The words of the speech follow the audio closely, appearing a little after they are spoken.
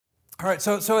All right,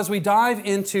 so as we dive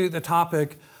into the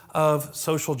topic of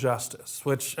social justice,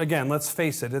 which, again, let's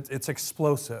face it, it's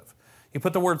explosive. You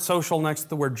put the word social next to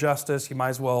the word justice, you might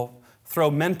as well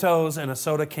throw Mentos in a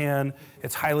soda can.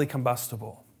 It's highly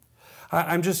combustible.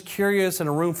 I'm just curious, in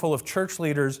a room full of church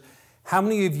leaders, how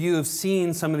many of you have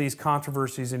seen some of these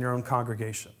controversies in your own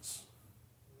congregations?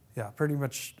 Yeah, pretty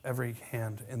much every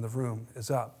hand in the room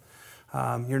is up.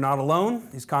 You're not alone.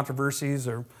 These controversies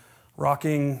are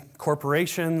rocking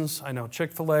corporations. I know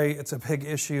Chick-fil-A, it's a big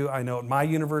issue. I know at my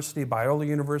university, Biola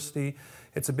University,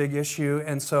 it's a big issue.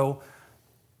 And so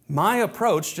my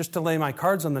approach, just to lay my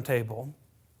cards on the table,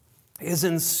 is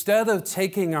instead of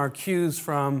taking our cues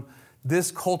from this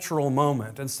cultural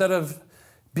moment, instead of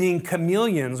being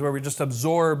chameleons where we just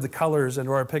absorb the colors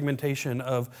into our pigmentation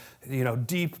of,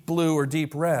 deep blue or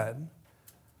deep red,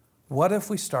 what if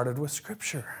we started with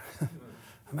Scripture?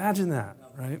 Imagine that,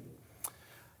 right?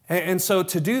 And so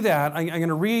to do that, I'm going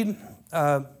to read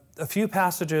a few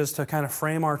passages to kind of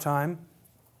frame our time.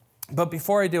 But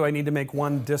before I do, I need to make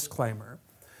one disclaimer.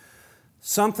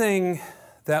 Something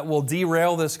that will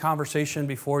derail this conversation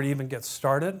before it even gets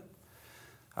started.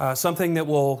 Something that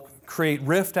will create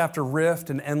rift after rift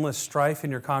and endless strife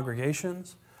in your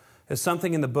congregations is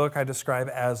something in the book I describe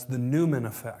as the Newman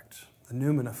effect. The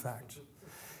Newman effect.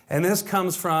 And this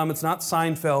comes from, it's not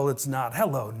Seinfeld, it's not,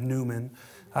 hello, Newman.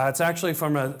 It's actually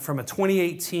from a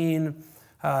 2018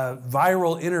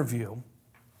 viral interview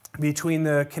between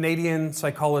the Canadian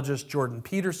psychologist Jordan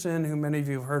Peterson, who many of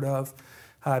you have heard of,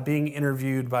 being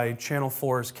interviewed by Channel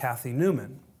 4's Kathy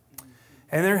Newman.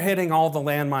 And they're hitting all the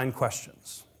landmine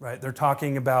questions, right? They're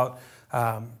talking about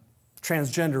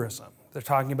transgenderism. They're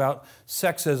talking about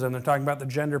sexism. They're talking about the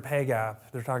gender pay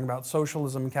gap. They're talking about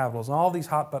socialism and capitalism, all these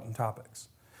hot-button topics.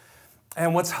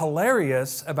 And what's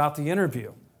hilarious about the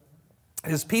interview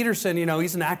is Peterson,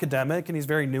 he's an academic and he's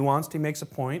very nuanced. He makes a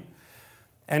point.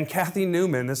 And Kathy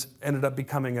Newman, this ended up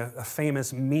becoming a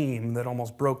famous meme that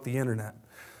almost broke the internet.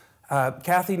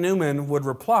 Kathy Newman would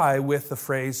reply with the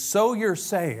phrase, "So you're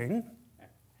saying,"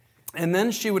 and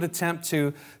then she would attempt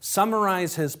to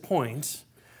summarize his point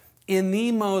in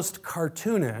the most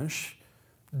cartoonish,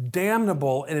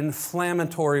 damnable, and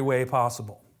inflammatory way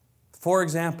possible. For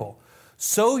example,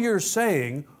 "So you're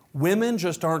saying women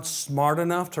just aren't smart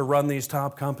enough to run these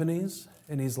top companies?"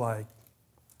 And he's like,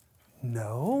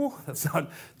 "No, that's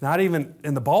not even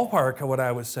in the ballpark of what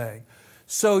I was saying.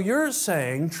 So you're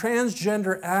saying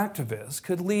transgender activists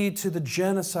could lead to the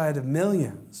genocide of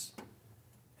millions?"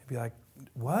 He'd be like,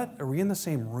 "What? Are we in the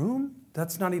same room?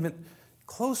 That's not even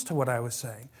close to what I was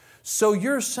saying. So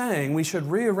you're saying we should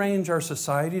rearrange our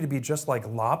society to be just like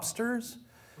lobsters?"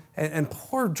 And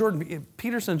poor Jordan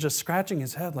Peterson just scratching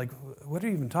his head like, what are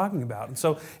you even talking about? And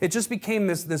so it just became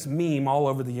this meme all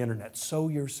over the internet. "So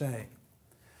you're saying."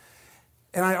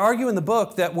 And I argue in the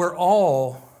book that we're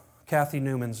all Kathy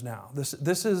Newmans now.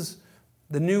 This is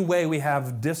the new way we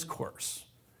have discourse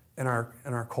in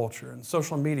our culture. And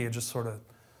social media just sort of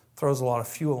throws a lot of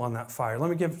fuel on that fire. Let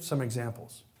me give some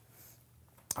examples.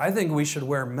 I think we should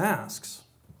wear masks.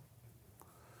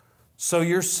 "So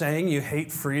you're saying you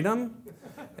hate freedom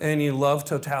and you love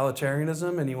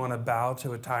totalitarianism and you want to bow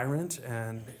to a tyrant?"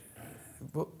 And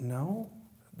well, no,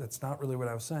 that's not really what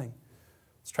I was saying.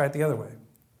 Let's try it the other way.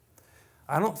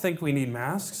 "I don't think we need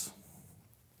masks.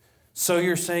 So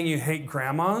you're saying you hate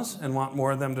grandmas and want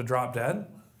more of them to drop dead?"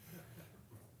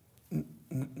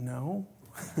 No,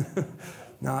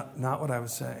 not what I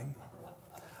was saying.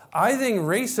 "I think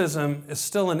racism is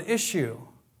still an issue.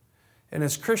 And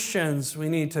as Christians, we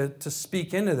need to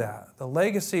speak into that. The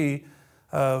legacy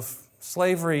of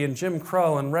slavery and Jim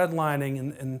Crow and redlining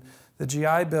and the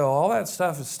GI Bill, all that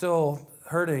stuff is still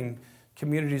hurting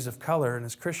communities of color. And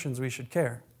as Christians, we should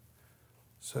care."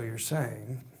 "So you're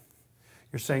saying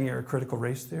you're a critical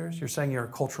race theorist? You're saying you're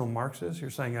a cultural Marxist? You're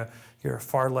saying you're a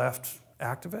far-left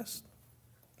activist?"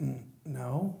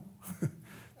 No,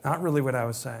 not really what I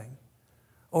was saying.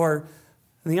 Or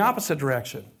in the opposite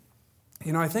direction.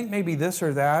 I think maybe this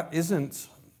or that isn't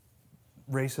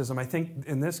racism. I think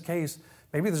in this case,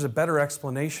 maybe there's a better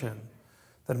explanation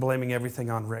than blaming everything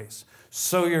on race.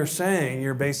 "So you're saying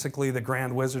you're basically the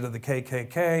Grand Wizard of the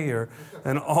KKK or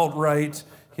an alt-right,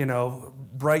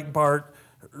 Breitbart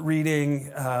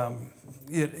reading,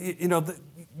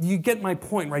 you get my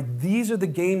point, right? These are the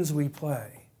games we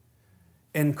play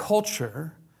in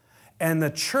culture, and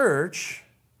the church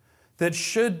that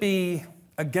should be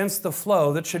against the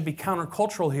flow, that should be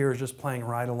countercultural here, is just playing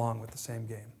right along with the same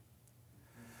game.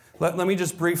 Let me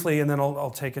just briefly, and then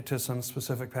I'll take it to some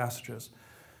specific passages,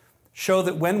 show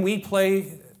that when we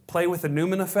play with the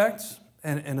Newman effect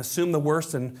and assume the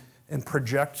worst and and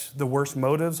project the worst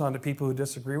motives onto people who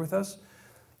disagree with us,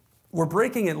 we're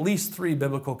breaking at least 3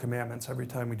 biblical commandments every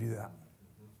time we do that.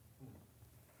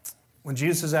 When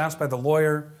Jesus is asked by the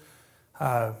lawyer,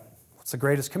 what's the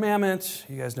greatest commandment?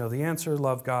 You guys know the answer.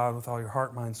 Love God with all your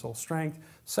heart, mind, soul, strength.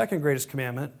 Second greatest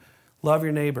commandment, love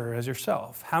your neighbor as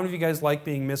yourself. How many of you guys like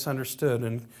being misunderstood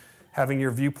and having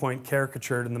your viewpoint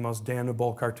caricatured in the most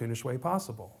damnable, cartoonish way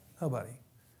possible? Nobody.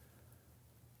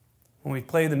 When we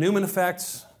play the Newman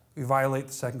effect, we violate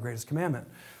the second greatest commandment.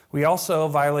 We also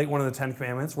violate one of the 10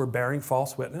 commandments. We're bearing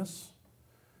false witness,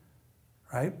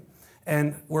 right?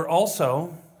 And we're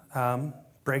also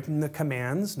breaking the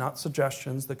commands, not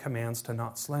suggestions, the commands to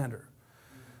not slander.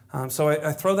 So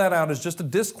I throw that out as just a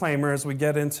disclaimer as we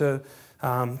get into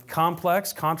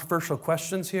complex, controversial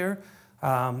questions here.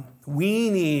 We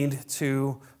need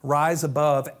to rise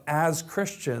above, as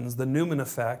Christians, the Newman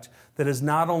effect that is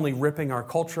not only ripping our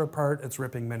culture apart, it's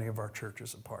ripping many of our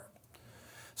churches apart.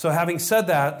 So having said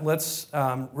that, let's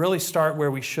really start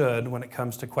where we should when it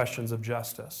comes to questions of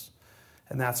justice,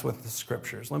 and that's with the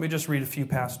Scriptures. Let me just read a few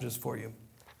passages for you.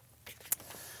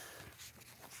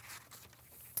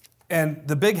 And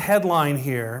the big headline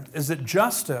here is that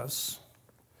justice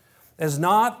is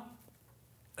not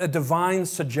a divine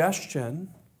suggestion,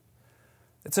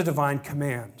 it's a divine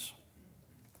command.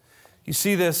 You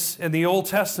see this in the Old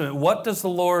Testament. What does the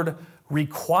Lord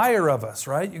require of us,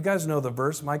 right? You guys know the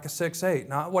verse, Micah 6:8.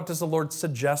 Not what does the Lord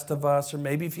suggest of us, or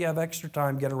maybe if you have extra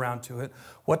time, get around to it.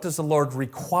 What does the Lord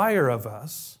require of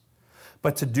us?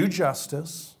 But to do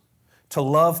justice, to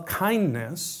love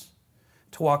kindness,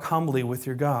 to walk humbly with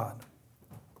your God.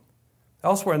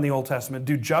 Elsewhere in the Old Testament,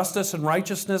 do justice and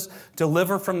righteousness,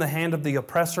 deliver from the hand of the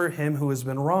oppressor him who has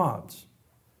been robbed.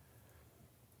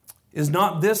 Is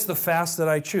not this the fast that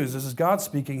I choose? This is God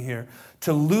speaking here.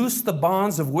 To loose the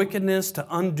bonds of wickedness, to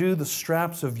undo the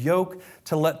straps of yoke,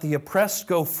 to let the oppressed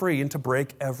go free, and to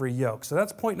break every yoke. So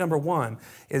that's point number 1,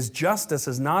 is justice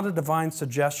is not a divine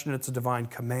suggestion, it's a divine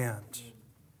command.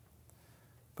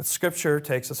 But Scripture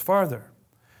takes us farther.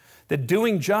 That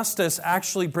doing justice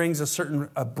actually brings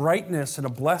a brightness and a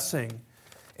blessing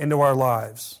into our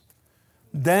lives.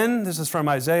 Then, this is from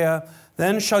Isaiah,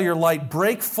 then shall your light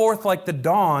break forth like the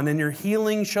dawn, and your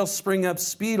healing shall spring up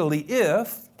speedily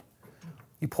if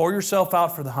you pour yourself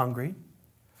out for the hungry,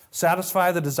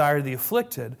 satisfy the desire of the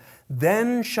afflicted.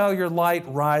 Then shall your light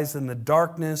rise in the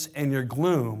darkness, and your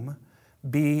gloom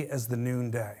be as the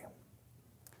noonday.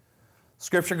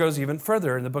 Scripture goes even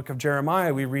further. In the book of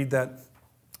Jeremiah, we read that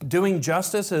doing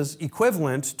justice is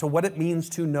equivalent to what it means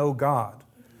to know God.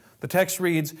 The text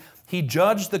reads, He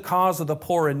judged the cause of the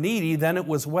poor and needy, then it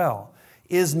was well.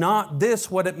 Is not this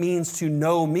what it means to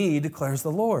know me, declares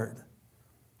the Lord?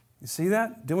 You see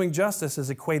that? Doing justice is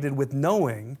equated with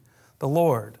knowing the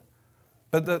Lord.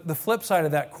 But the flip side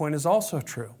of that coin is also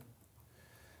true.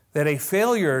 That a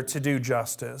failure to do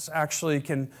justice actually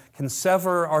can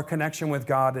sever our connection with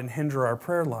God and hinder our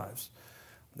prayer lives.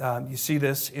 You see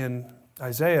this in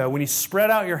Isaiah. When you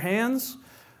spread out your hands,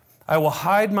 I will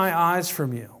hide my eyes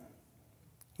from you.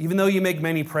 Even though you make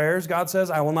many prayers, God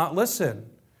says, I will not listen.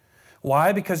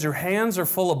 Why? Because your hands are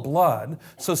full of blood.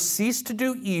 So cease to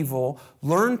do evil,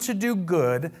 learn to do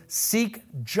good, seek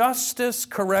justice,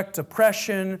 correct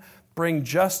oppression, bring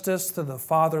justice to the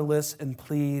fatherless, and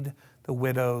plead the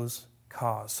widow's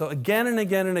cause. So again and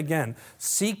again and again,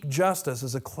 seek justice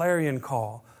is a clarion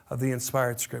call of the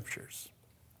inspired Scriptures.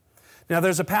 Now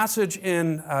there's a passage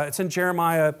it's in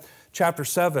Jeremiah chapter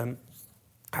 7,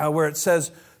 where it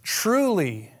says,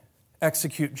 truly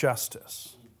execute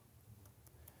justice.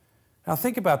 Now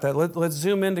think about that. Let's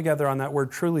zoom in together on that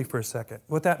word truly for a second.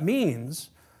 What that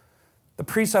means, the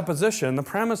presupposition, the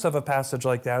premise of a passage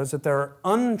like that is that there are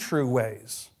untrue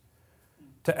ways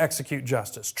to execute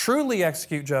justice. Truly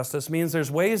execute justice means there's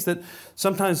ways that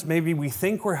sometimes maybe we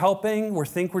think we're helping, we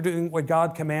think we're doing what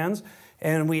God commands,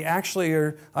 and we actually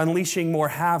are unleashing more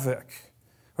havoc.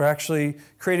 We're actually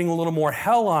creating a little more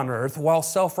hell on earth while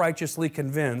self-righteously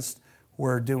convinced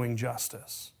we're doing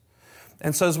justice.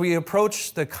 And so as we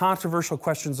approach the controversial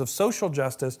questions of social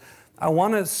justice, I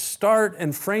want to start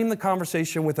and frame the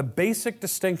conversation with a basic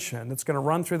distinction that's going to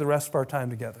run through the rest of our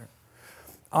time together.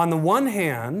 On the one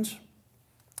hand,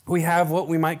 we have what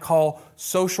we might call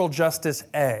social justice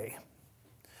A.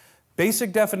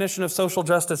 Basic definition of social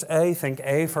justice A, think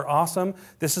A for awesome.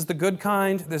 This is the good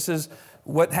kind. This is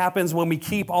what happens when we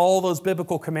keep all those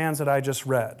biblical commands that I just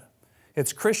read.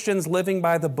 It's Christians living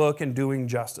by the book and doing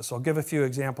justice. I'll give a few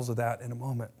examples of that in a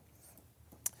moment.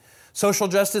 Social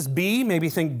justice B, maybe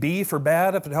think B for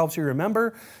bad if it helps you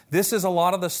remember. This is a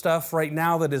lot of the stuff right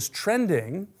now that is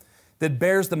trending that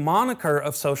bears the moniker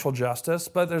of social justice,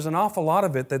 but there's an awful lot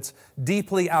of it that's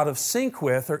deeply out of sync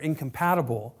with or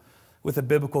incompatible with a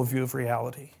biblical view of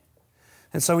reality.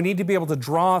 And so we need to be able to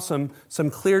draw some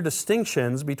clear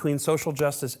distinctions between social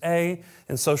justice A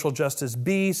and social justice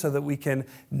B so that we can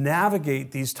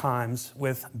navigate these times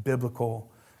with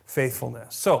biblical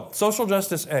faithfulness. So, social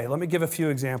justice A, let me give a few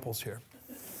examples here.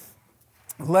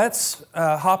 Let's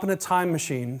hop in a time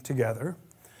machine together.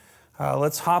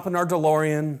 Let's hop in our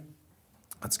DeLorean.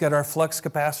 Let's get our flux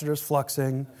capacitors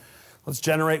fluxing. Let's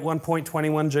generate 1.21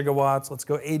 gigawatts. Let's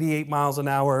go 88 miles an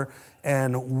hour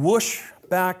and whoosh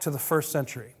back to the first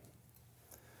century.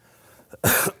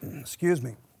 Excuse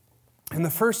me. In the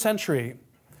first century,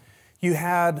 you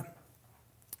had,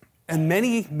 in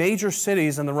many major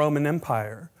cities in the Roman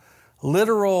Empire,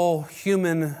 literal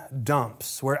human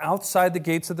dumps, where outside the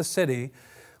gates of the city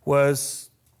was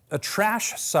a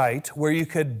trash site where you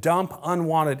could dump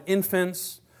unwanted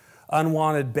infants,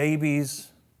 unwanted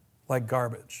babies, like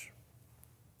garbage.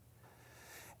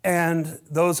 And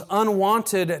those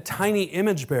unwanted tiny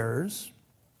image bearers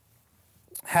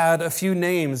had a few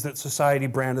names that society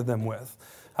branded them with.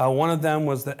 One of them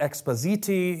was the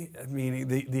expositi, meaning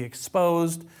the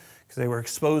exposed, because they were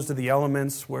exposed to the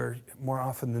elements where more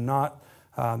often than not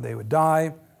they would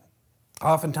die.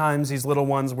 Oftentimes these little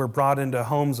ones were brought into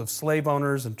homes of slave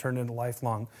owners and turned into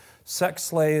lifelong sex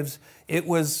slaves. It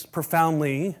was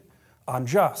profoundly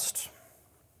unjust.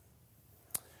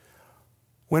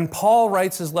 When Paul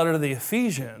writes his letter to the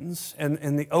Ephesians, and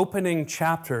in the opening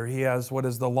chapter, he has what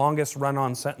is the longest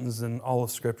run-on sentence in all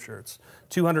of Scripture. It's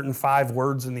 205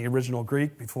 words in the original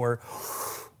Greek before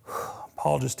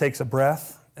Paul just takes a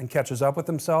breath and catches up with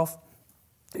himself.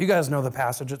 You guys know the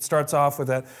passage. It starts off with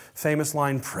that famous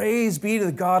line, "Praise be to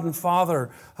the God and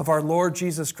Father of our Lord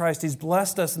Jesus Christ. He's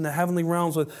blessed us in the heavenly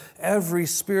realms with every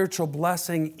spiritual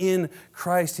blessing in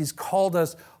Christ. He's called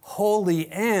us holy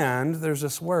and," there's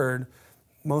this word,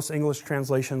 most English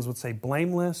translations would say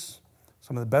blameless.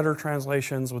 Some of the better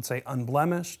translations would say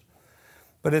unblemished.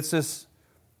 But it's this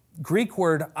Greek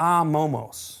word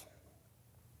amomos.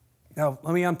 Now,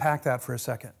 let me unpack that for a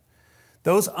second.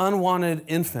 Those unwanted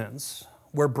infants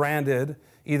were branded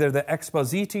either the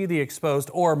expositi, the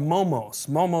exposed, or momos.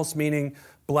 Momos meaning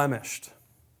blemished,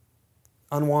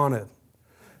 unwanted,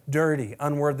 dirty,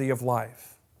 unworthy of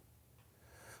life.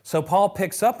 So Paul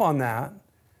picks up on that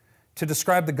to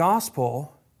describe the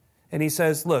gospel, and he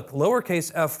says, look, lowercase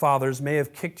f fathers may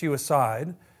have kicked you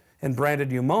aside and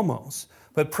branded you momos,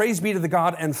 but praise be to the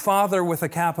God and Father with a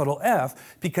capital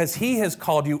F, because he has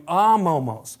called you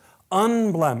amomos,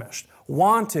 unblemished,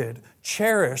 wanted,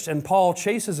 cherished, and Paul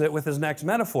chases it with his next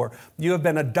metaphor. You have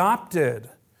been adopted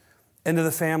into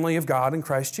the family of God in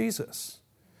Christ Jesus.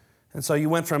 And so you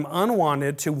went from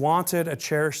unwanted to wanted, a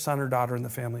cherished son or daughter in the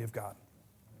family of God.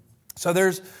 So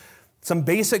there's some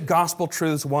basic gospel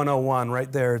truths 101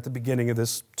 right there at the beginning of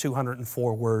this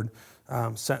 204-word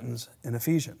sentence in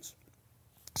Ephesians.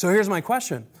 So here's my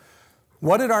question.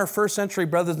 What did our first century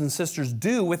brothers and sisters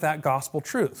do with that gospel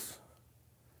truth?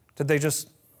 Did they just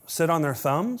sit on their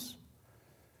thumbs?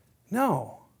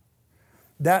 No.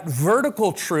 That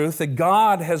vertical truth that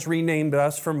God has renamed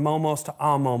us from momos to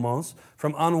amomos,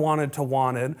 from unwanted to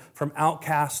wanted, from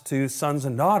outcast to sons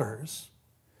and daughters,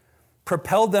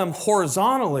 propelled them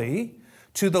horizontally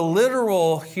to the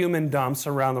literal human dumps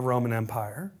around the Roman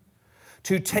Empire,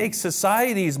 to take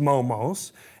society's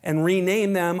momos and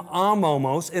rename them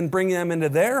amomos and bring them into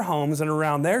their homes and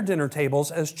around their dinner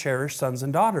tables as cherished sons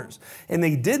and daughters. And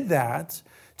they did that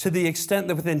to the extent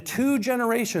that within 2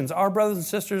 generations, our brothers and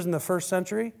sisters in the first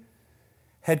century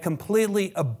had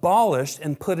completely abolished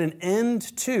and put an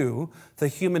end to the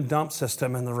human dump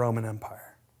system in the Roman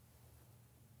Empire.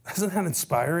 Isn't that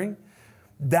inspiring?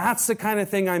 That's the kind of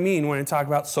thing I mean when I talk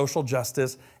about social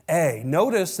justice A.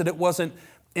 Notice that it wasn't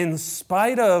in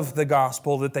spite of the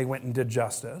gospel that they went and did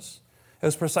justice. It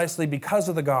was precisely because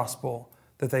of the gospel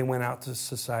that they went out to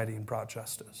society and brought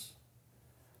justice.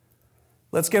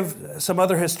 Let's give some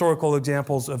other historical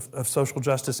examples of social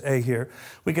justice A here.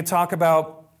 We could talk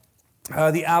about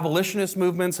the abolitionist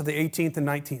movements of the 18th and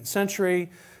 19th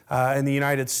century. In the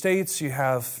United States, you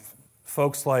have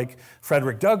folks like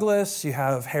Frederick Douglass, you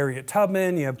have Harriet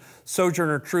Tubman, you have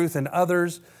Sojourner Truth and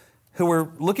others who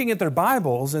were looking at their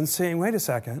Bibles and saying, wait a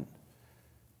second,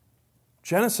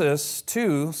 Genesis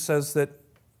 2 says that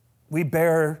we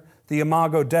bear the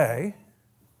Imago Dei.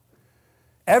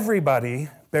 Everybody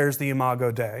bears the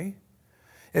Imago Dei.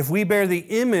 If we bear the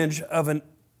image of an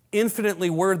infinitely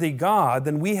worthy God,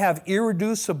 then we have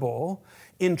irreducible,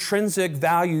 intrinsic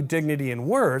value, dignity, and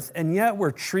worth, and yet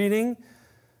we're treating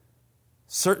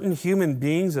certain human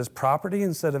beings as property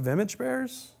instead of image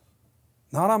bearers?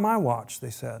 Not on my watch, they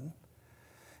said.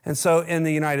 And so in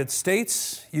the United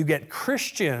States, you get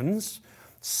Christians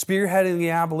spearheading the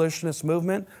abolitionist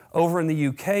movement. Over in the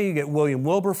UK, you get William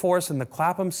Wilberforce and the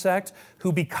Clapham sect,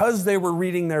 who, because they were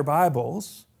reading their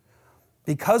Bibles,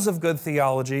 because of good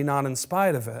theology, not in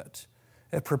spite of it,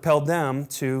 it propelled them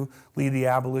to lead the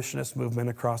abolitionist movement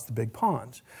across the big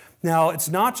pond. Now, it's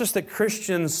not just that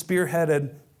Christians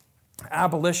spearheaded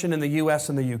abolition in the US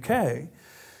and the UK.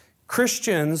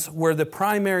 Christians were the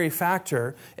primary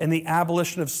factor in the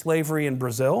abolition of slavery in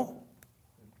Brazil,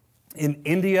 in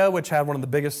India, which had one of the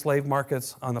biggest slave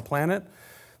markets on the planet.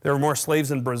 There were more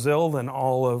slaves in Brazil than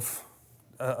all of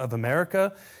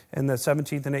America in the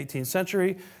 17th and 18th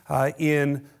century.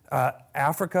 In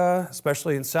Africa,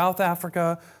 especially in South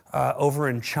Africa, over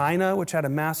in China, which had a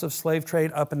massive slave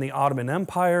trade, up in the Ottoman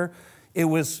Empire. It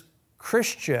was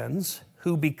Christians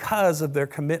who, because of their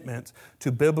commitment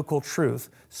to biblical truth,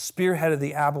 spearheaded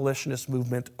the abolitionist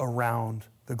movement around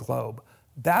the globe.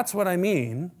 That's what I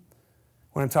mean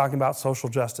when I'm talking about social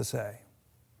justice A.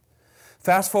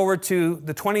 Fast forward to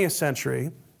the 20th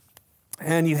century,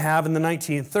 and you have in the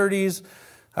 1930s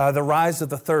the rise of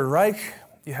the Third Reich.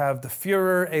 You have the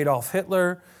Fuhrer, Adolf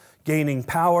Hitler, gaining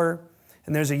power.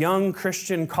 And there's a young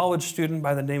Christian college student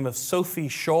by the name of Sophie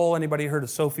Scholl. Anybody heard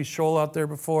of Sophie Scholl out there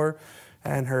before?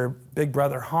 And her big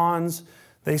brother Hans.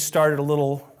 They started a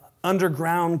little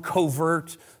underground,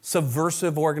 covert,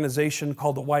 subversive organization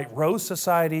called the White Rose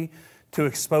Society to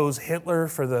expose Hitler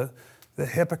for the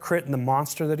hypocrite and the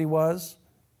monster that he was.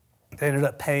 They ended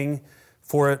up paying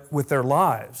for it with their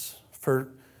lives, for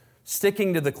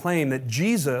sticking to the claim that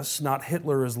Jesus, not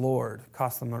Hitler, is Lord. It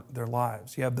cost them their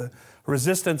lives. You have the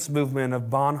resistance movement of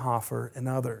Bonhoeffer and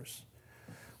others.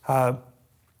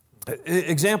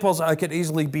 Examples, I could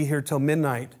easily be here till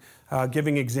midnight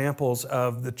giving examples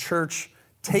of the church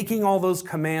taking all those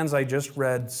commands I just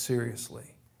read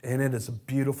seriously. And it is a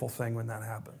beautiful thing when that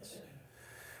happens.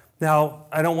 Now,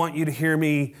 I don't want you to hear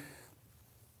me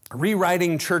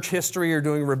rewriting church history or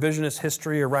doing revisionist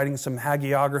history or writing some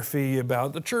hagiography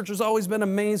about the church has always been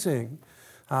amazing.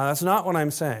 That's not what I'm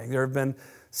saying. There have been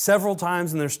several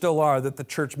times, and there still are, that the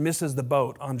church misses the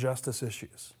boat on justice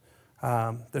issues.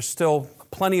 There's still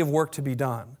plenty of work to be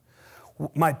done.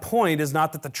 My point is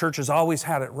not that the church has always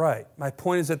had it right. My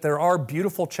point is that there are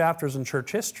beautiful chapters in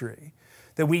church history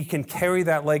that we can carry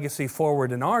that legacy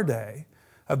forward in our day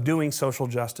of doing social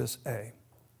justice A.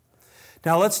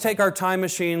 Now let's take our time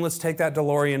machine, let's take that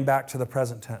DeLorean back to the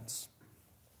present tense.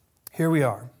 Here we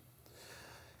are.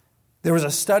 There was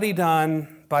a study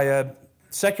done by a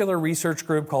secular research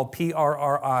group called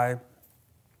PRRI.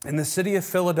 In the city of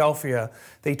Philadelphia,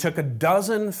 they took a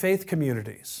dozen faith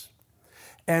communities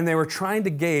and they were trying to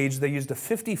gauge, they used a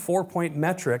 54-point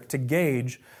metric to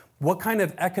gauge what kind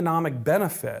of economic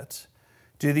benefit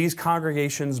do these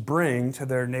congregations bring to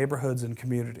their neighborhoods and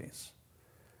communities.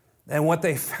 And what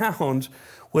they found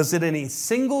was that in a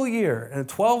single year, in a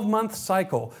 12-month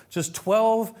cycle, just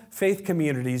 12 faith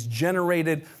communities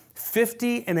generated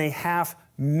 $50.5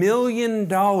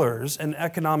 million in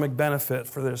economic benefit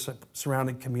for their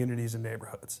surrounding communities and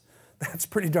neighborhoods. That's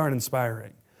pretty darn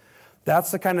inspiring.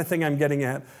 That's the kind of thing I'm getting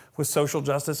at with social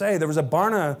justice A. There was a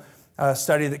Barna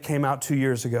study that came out 2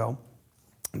 years ago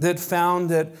that found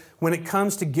that when it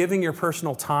comes to giving your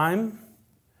personal time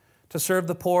to serve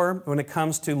the poor, when it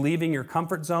comes to leaving your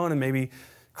comfort zone and maybe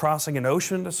crossing an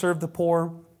ocean to serve the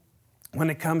poor, when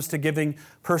it comes to giving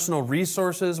personal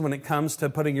resources, when it comes to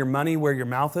putting your money where your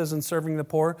mouth is and serving the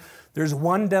poor, there's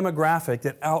one demographic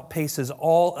that outpaces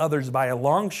all others by a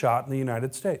long shot in the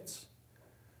United States.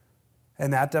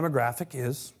 And that demographic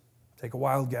is, take a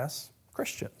wild guess,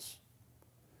 Christians.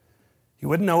 You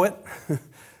wouldn't know it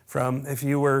from if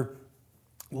you were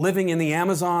living in the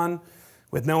Amazon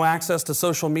with no access to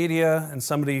social media and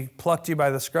somebody plucked you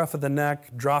by the scruff of the neck,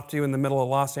 dropped you in the middle of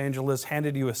Los Angeles,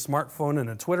 handed you a smartphone and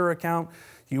a Twitter account,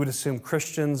 you would assume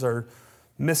Christians are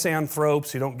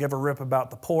misanthropes who don't give a rip about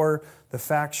the poor. The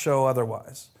facts show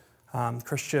otherwise.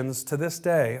 Christians to this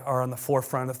day are on the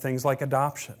forefront of things like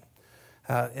adoption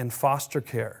and foster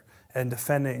care and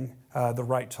defending the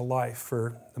right to life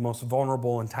for the most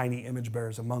vulnerable and tiny image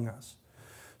bearers among us.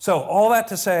 So all that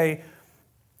to say,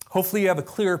 hopefully you have a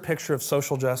clearer picture of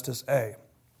social justice A.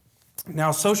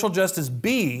 Now, social justice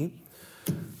B,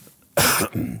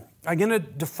 I'm going to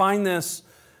define this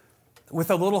with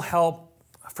a little help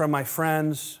from my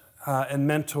friends and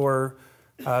mentor,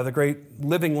 the great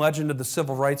living legend of the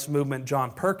civil rights movement,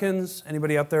 John Perkins.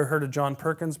 Anybody out there heard of John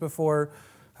Perkins before?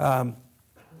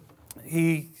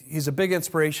 He's a big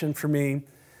inspiration for me.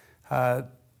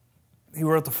 He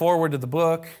wrote the foreword to the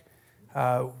book.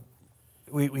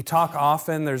 we talk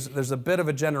often. There's a bit of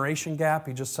a generation gap.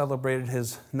 He just celebrated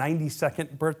his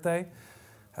 92nd birthday.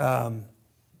 And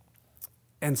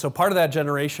so part of that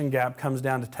generation gap comes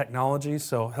down to technology.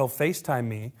 So he'll FaceTime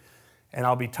me, and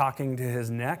I'll be talking to his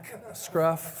neck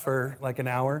scruff for like an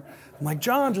hour. I'm like,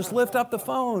 John, just lift up the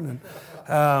phone.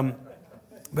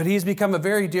 But he's become a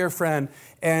very dear friend.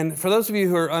 And for those of you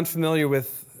who are unfamiliar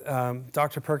with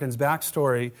Dr. Perkins'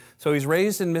 backstory, so he's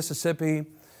raised in Mississippi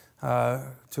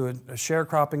to a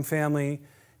sharecropping family.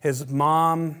 His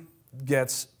mom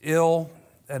gets ill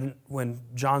when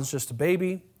John's just a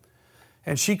baby,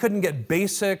 and she couldn't get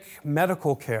basic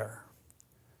medical care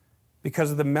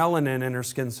because of the melanin in her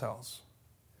skin cells.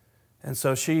 And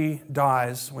so she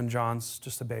dies when John's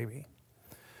just a baby.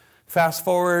 Fast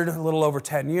forward a little over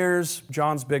 10 years,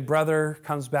 John's big brother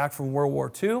comes back from World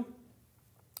War II,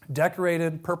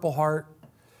 decorated, Purple Heart,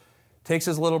 takes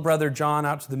his little brother John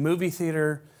out to the movie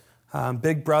theater.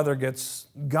 Big brother gets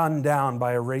gunned down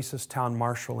by a racist town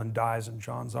marshal and dies in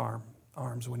John's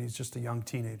arms when he's just a young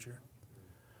teenager.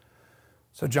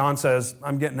 So John says,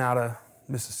 I'm getting out of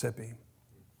Mississippi.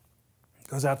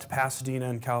 Goes out to Pasadena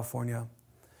in California.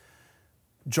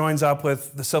 Joins up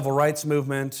with the civil rights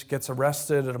movement, gets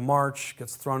arrested at a march,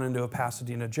 gets thrown into a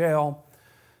Pasadena jail,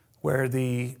 where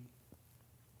the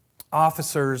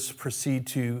officers proceed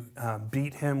to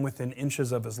beat him within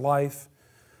inches of his life.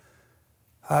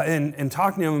 In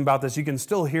talking to him about this, you can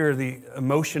still hear the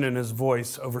emotion in his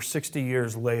voice over 60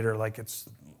 years later, like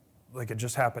it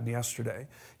just happened yesterday.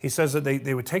 He says that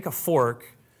they would take a fork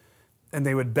and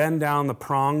they would bend down the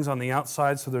prongs on the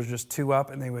outside so there's just two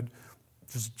up, and they would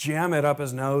just jam it up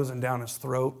his nose and down his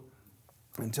throat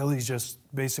until he's just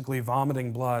basically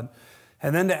vomiting blood.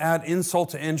 And then to add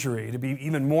insult to injury, to be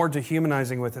even more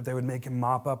dehumanizing with it, they would make him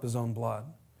mop up his own blood.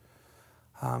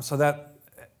 So that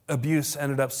abuse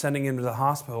ended up sending him to the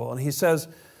hospital. And he says,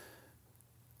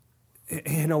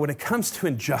 when it comes to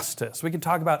injustice, we can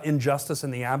talk about injustice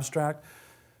in the abstract.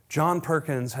 John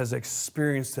Perkins has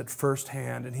experienced it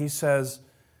firsthand. And he says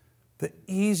the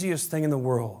easiest thing in the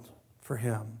world for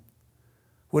him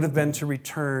would have been to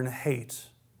return hate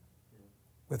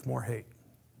with more hate.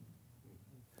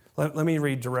 Let me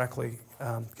read directly,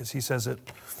 because he says it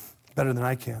better than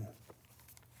I can.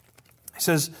 He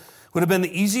says, would have been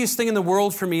the easiest thing in the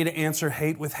world for me to answer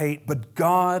hate with hate, but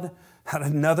God had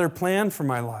another plan for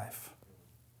my life,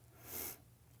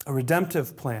 a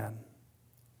redemptive plan.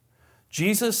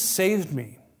 Jesus saved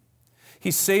me. He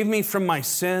saved me from my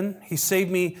sin. He saved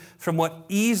me from what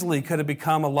easily could have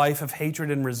become a life of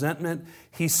hatred and resentment.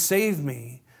 He saved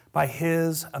me by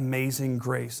His amazing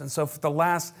grace. And so for the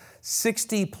last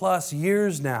 60 plus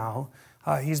years now,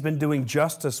 he's been doing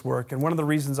justice work. And one of the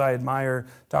reasons I admire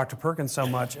Dr. Perkins so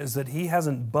much is that he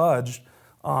hasn't budged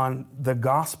on the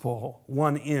gospel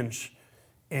 1 inch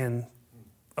in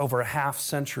over a half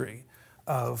century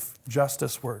of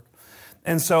justice work.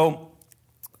 And so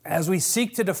as we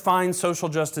seek to define social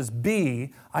justice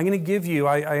B, I'm going to give you,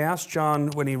 I asked John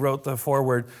when he wrote the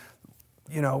foreword,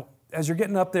 as you're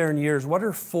getting up there in years, what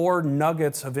are 4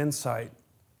 nuggets of insight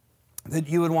that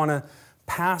you would want to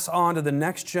pass on to the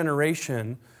next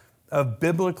generation of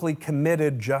biblically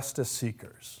committed justice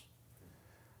seekers?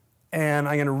 And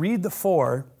I'm going to read the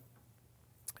 4,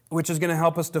 which is going to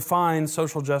help us define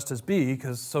social justice B,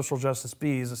 because social justice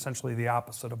B is essentially the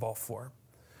opposite of all 4.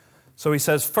 So he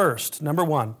says, first, number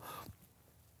 1,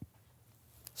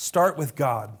 start with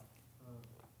God.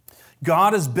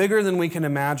 God is bigger than we can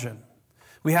imagine.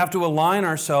 We have to align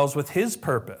ourselves with His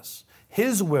purpose,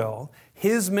 His will,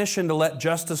 His mission to let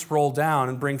justice roll down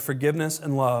and bring forgiveness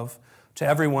and love to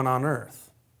everyone on earth.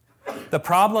 The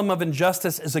problem of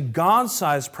injustice is a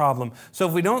God-sized problem. So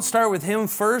if we don't start with Him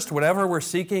first, whatever we're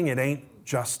seeking, it ain't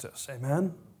justice.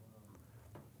 Amen?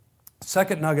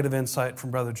 Second nugget of insight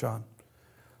from Brother John.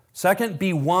 Second,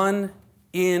 be one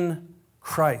in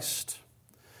Christ.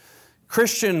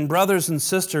 Christian brothers and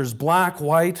sisters, black,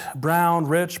 white, brown,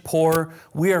 rich, poor,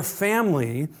 we are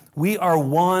family. We are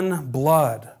one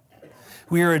blood.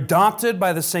 We are adopted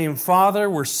by the same Father.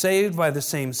 We're saved by the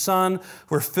same Son.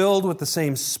 We're filled with the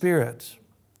same Spirit.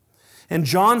 In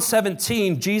John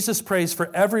 17, Jesus prays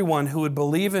for everyone who would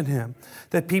believe in Him,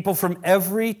 that people from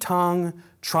every tongue,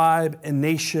 tribe, and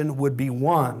nation would be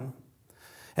one.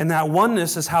 And that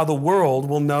oneness is how the world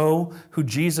will know who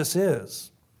Jesus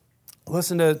is.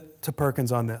 Listen to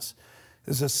Perkins on this.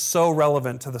 This is so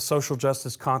relevant to the social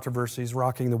justice controversies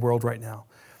rocking the world right now.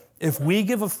 If we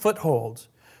give a foothold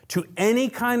to any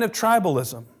kind of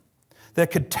tribalism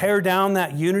that could tear down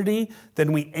that unity,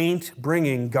 then we ain't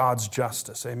bringing God's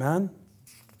justice. Amen?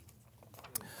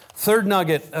 Third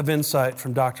nugget of insight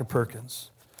from Dr.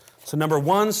 Perkins. So number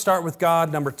 1, start with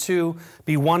God. Number 2,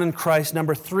 be one in Christ.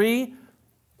 Number 3,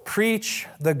 preach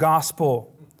the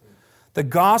gospel. The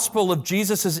gospel of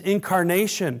Jesus'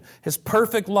 incarnation, His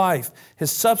perfect life, His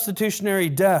substitutionary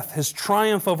death, His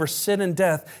triumph over sin and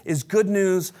death is good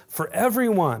news for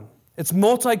everyone. It's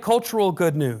multicultural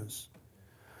good news.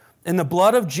 In the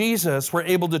blood of Jesus, we're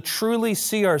able to truly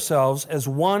see ourselves as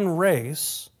one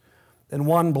race and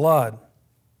one blood.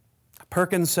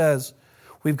 Perkins says,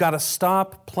 we've got to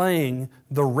stop playing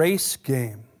the race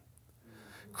game.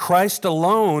 Christ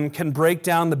alone can break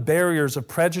down the barriers of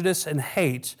prejudice and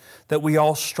hate that we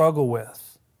all struggle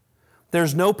with.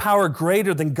 There's no power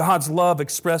greater than God's love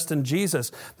expressed in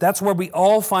Jesus. That's where we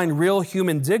all find real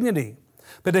human dignity.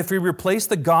 But if we replace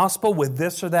the gospel with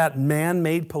this or that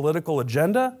man-made political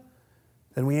agenda,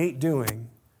 then we ain't doing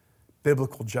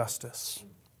biblical justice.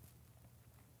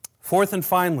 Fourth and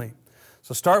finally,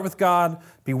 so start with God,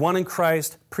 be one in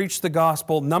Christ, preach the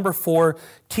gospel. Number 4,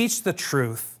 teach the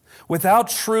truth. Without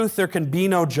truth, there can be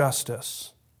no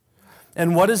justice.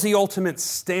 And what is the ultimate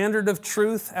standard of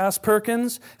truth, asked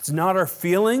Perkins? It's not our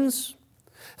feelings.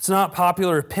 It's not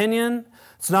popular opinion.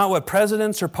 It's not what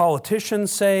presidents or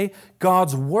politicians say.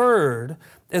 God's word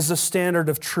is the standard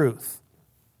of truth.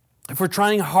 If we're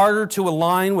trying harder to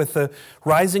align with the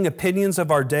rising opinions of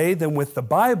our day than with the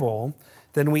Bible,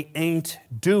 then we ain't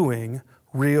doing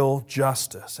real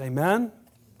justice. Amen?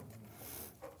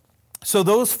 So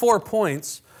those 4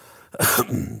 points,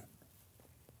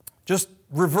 just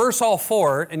reverse all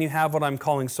 4 and you have what I'm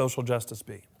calling social justice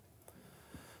B.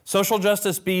 Social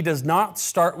justice B does not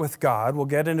start with God. We'll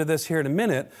get into this here in a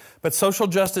minute. But social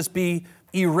justice B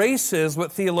erases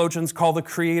what theologians call the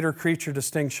creator-creature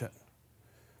distinction.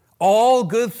 All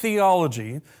good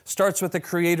theology starts with the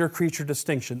creator-creature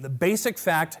distinction. The basic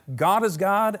fact, God is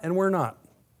God and we're not.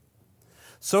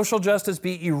 Social justice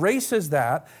B erases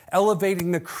that,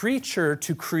 elevating the creature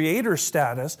to creator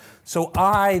status. So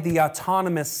I, the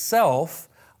autonomous self,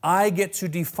 I get to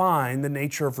define the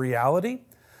nature of reality.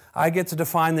 I get to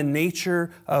define the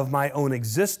nature of my own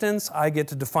existence. I get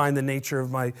to define the nature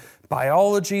of my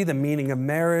biology, the meaning of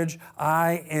marriage.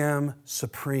 I am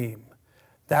supreme.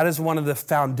 That is one of the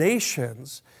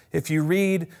foundations. If you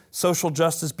read social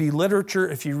justice B literature,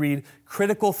 if you read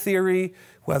critical theory,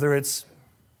 whether it's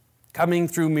coming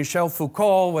through Michel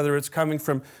Foucault, whether it's coming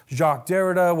from Jacques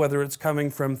Derrida, whether it's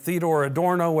coming from Theodore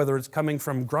Adorno, whether it's coming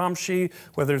from Gramsci,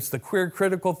 whether it's the queer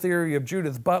critical theory of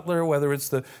Judith Butler, whether it's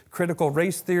the critical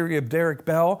race theory of Derek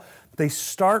Bell, they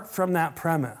start from that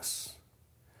premise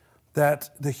that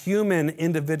the human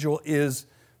individual is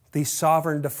the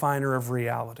sovereign definer of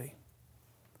reality.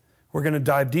 We're going to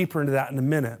dive deeper into that in a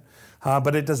minute.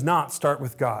 But it does not start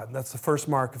with God. That's the first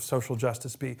mark of social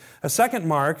justice B. A second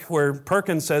mark, where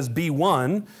Perkins says be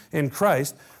one in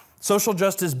Christ, social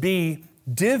justice B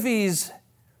divvies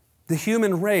the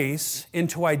human race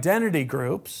into identity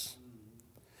groups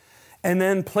and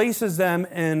then places them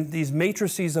in these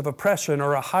matrices of oppression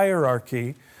or a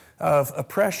hierarchy of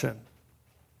oppression.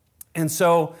 And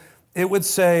so it would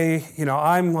say,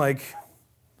 I'm like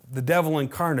the devil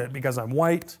incarnate because I'm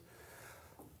white,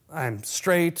 I'm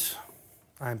straight,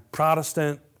 I'm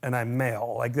Protestant, and I'm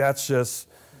male. Like that's just,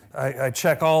 I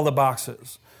check all the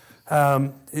boxes.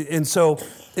 And so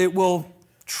it will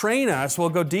train us, we'll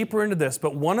go deeper into this,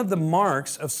 but one of the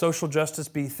marks of social justice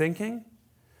B thinking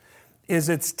is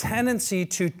its tendency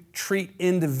to treat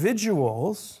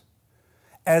individuals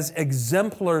as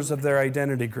exemplars of their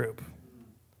identity group.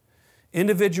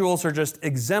 Individuals are just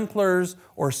exemplars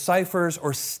or ciphers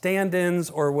or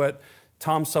stand-ins or what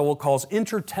Tom Sowell calls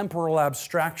intertemporal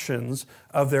abstractions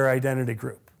of their identity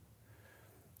group.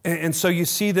 And so you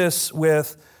see this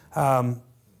with a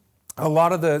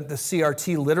lot of the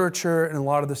CRT literature and a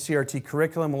lot of the CRT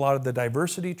curriculum, a lot of the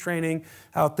diversity training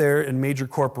out there in major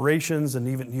corporations and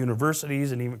even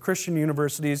universities and even Christian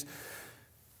universities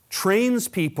trains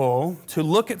people to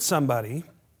look at somebody,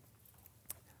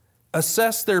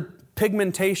 assess their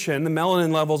pigmentation, the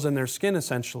melanin levels in their skin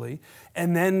essentially,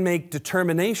 and then make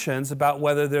determinations about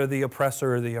whether they're the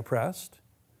oppressor or the oppressed.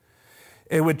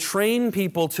 It would train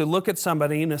people to look at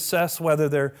somebody and assess whether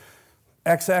they're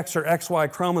XX or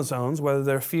XY chromosomes, whether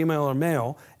they're female or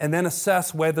male, and then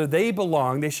assess whether they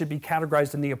belong, they should be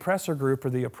categorized in the oppressor group or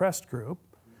the oppressed group,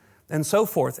 and so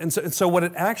forth. And so what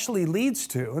it actually leads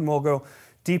to, and we'll go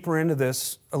deeper into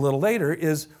this a little later,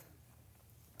 is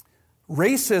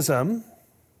racism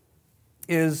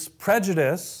is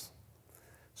prejudice.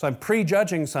 So I'm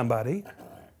prejudging somebody,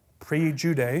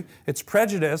 prejude. It's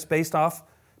prejudice based off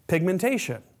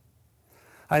pigmentation.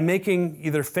 I'm making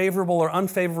either favorable or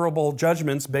unfavorable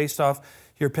judgments based off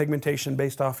your pigmentation,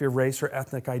 based off your race or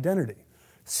ethnic identity.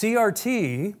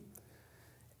 CRT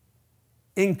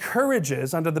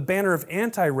encourages, under the banner of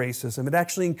anti-racism, it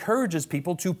actually encourages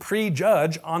people to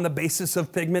prejudge on the basis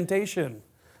of pigmentation.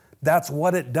 That's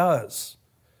what it does.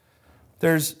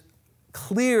 There's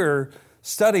clear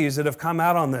studies that have come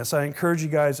out on this. I encourage you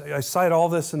guys, I cite all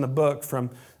this in the book from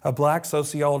a black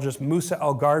sociologist, Musa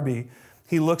Al-Gharbi.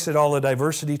 He looks at all the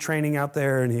diversity training out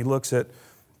there, and he looks at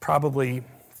probably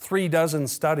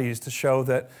 36 studies to show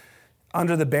that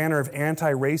under the banner of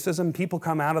anti-racism, people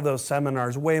come out of those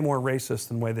seminars way more racist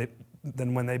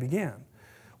than when they began.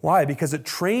 Why? Because it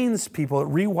trains people, it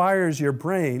rewires your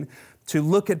brain to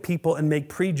look at people and make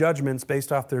prejudgments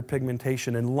based off their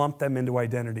pigmentation and lump them into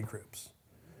identity groups.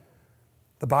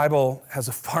 The Bible has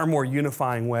a far more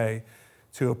unifying way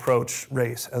to approach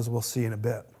race, as we'll see in a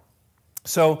bit.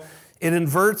 So it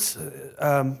inverts,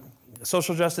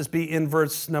 social justice B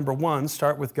inverts number one,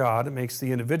 start with God. It makes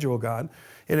the individual God.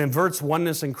 It inverts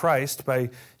oneness in Christ by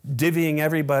divvying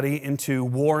everybody into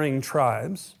warring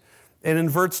tribes. It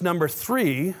inverts number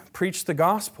three, preach the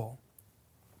gospel.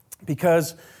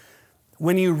 Because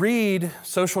when you read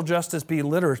social justice B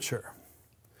literature,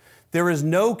 there is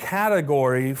no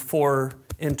category for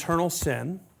internal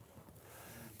sin.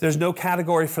 There's no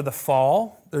category for the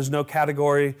fall. There's no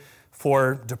category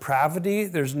for depravity.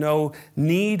 There's no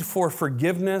need for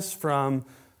forgiveness from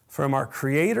our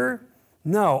Creator.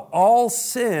 No, all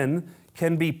sin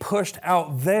can be pushed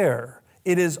out there.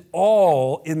 It is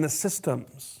all in the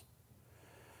systems.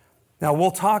 Now, we'll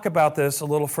talk about this a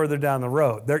little further down the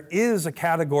road. There is a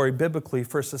category biblically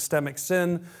for systemic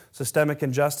sin, systemic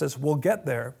injustice. We'll get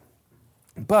there.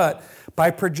 But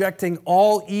by projecting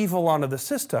all evil onto the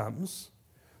systems,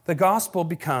 the gospel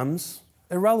becomes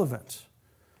irrelevant.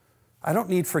 I don't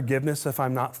need forgiveness if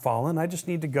I'm not fallen. I just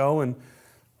need to go and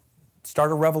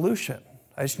start a revolution.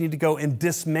 I just need to go and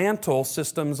dismantle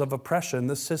systems of oppression,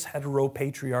 the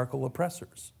cis-heteropatriarchal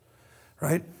oppressors,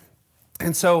 right?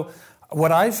 And so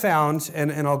what I found,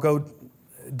 and I'll go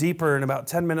deeper in about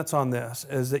 10 minutes on this,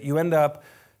 is that you end up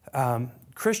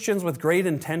Christians with great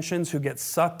intentions who get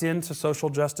sucked into social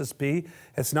justice B.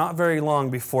 It's not very long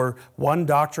before one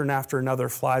doctrine after another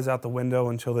flies out the window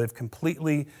until they've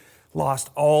completely lost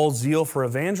all zeal for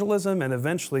evangelism, and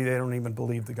eventually they don't even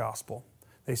believe the gospel.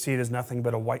 They see it as nothing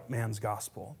but a white man's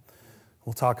gospel.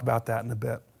 We'll talk about that in a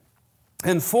bit.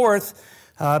 And fourth,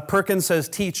 Perkins says,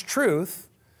 teach truth.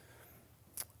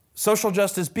 Social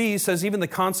justice B says even the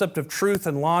concept of truth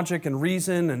and logic and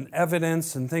reason and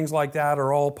evidence and things like that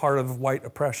are all part of white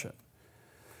oppression.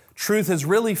 Truth is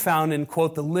really found in,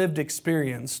 quote, the lived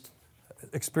experiences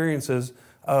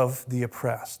of the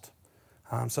oppressed.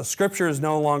 So Scripture is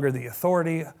no longer the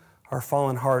authority. Our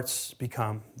fallen hearts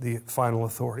become the final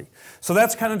authority. So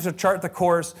that's kind of to chart the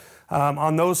course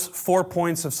on those 4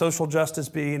 points of social justice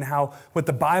B and how what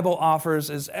the Bible offers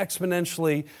is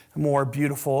exponentially more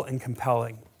beautiful and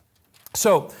compelling.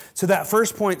 So that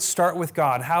first point, start with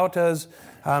God. How does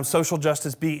social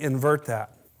justice B invert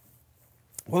that?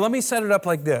 Well, let me set it up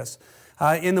like this.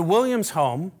 In the Williams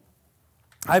home,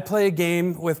 I play a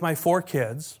game with my 4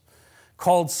 kids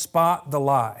called Spot the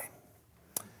Lie.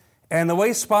 And the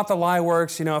way Spot the Lie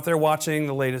works, if they're watching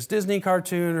the latest Disney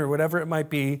cartoon or whatever it might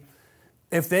be,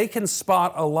 if they can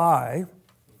spot a lie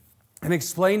and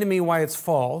explain to me why it's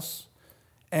false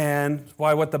and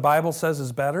why what the Bible says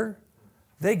is better,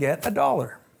 they get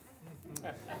 $1.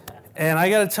 And I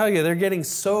got to tell you, they're getting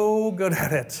so good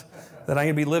at it that I'm going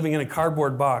to be living in a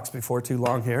cardboard box before too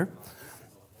long here.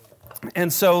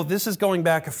 And so this is going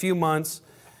back a few months,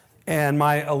 and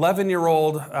my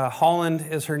 11-year-old, Holland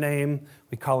is her name.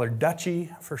 We call her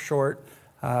Dutchie for short.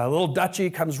 Little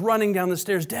Dutchie comes running down the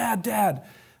stairs. Dad,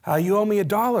 you owe me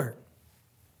 $1.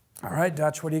 All right,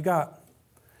 Dutch, what do you got?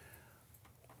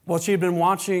 Well, she had been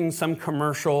watching some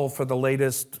commercial for the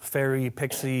latest fairy,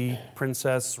 pixie,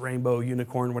 princess, rainbow,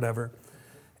 unicorn, whatever.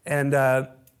 And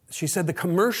she said, the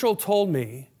commercial told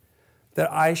me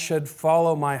that I should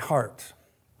follow my heart.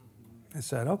 I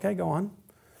said, okay, go on.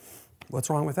 What's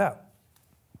wrong with that?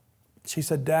 She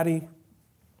said, Daddy,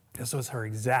 this was her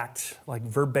exact,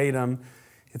 verbatim,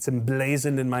 it's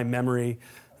emblazoned in my memory.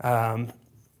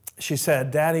 She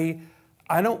said, Daddy,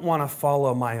 I don't want to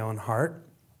follow my own heart.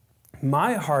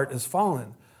 My heart is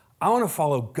fallen. I want to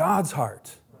follow God's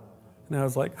heart. And I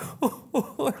was like,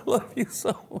 I love you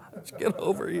so much. Get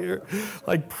over here.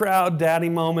 Proud daddy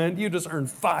moment. You just earned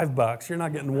 $5. You're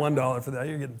not getting $1 for that.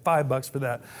 You're getting $5 for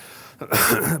that.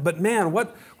 But man,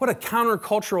 what a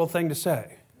countercultural thing to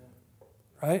say,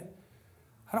 right?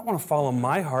 I don't want to follow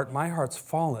my heart. My heart's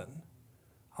fallen.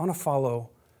 I want to follow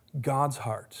God's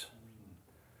heart.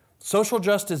 Social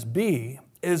justice B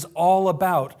is all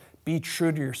about be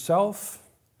true to yourself,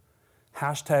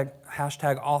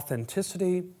 hashtag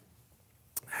authenticity,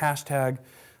 Hashtag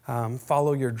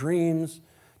follow your dreams.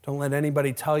 Don't let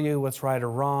anybody tell you what's right or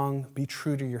wrong. Be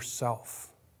true to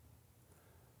yourself.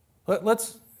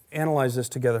 Let's analyze this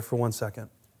together for 1 second.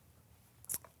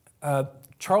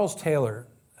 Charles Taylor,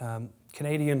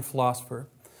 Canadian philosopher,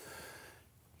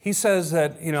 he says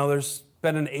that, there's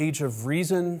been an age of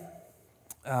reason,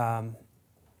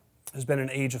 there's been an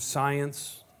age of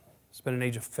science, there's been an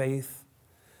age of faith.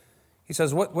 He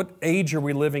says, what age are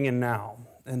we living in now?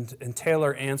 And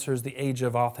Taylor answers the age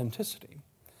of authenticity.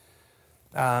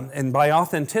 And by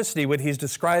authenticity, what he's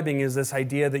describing is this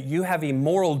idea that you have a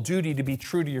moral duty to be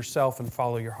true to yourself and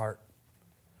follow your heart.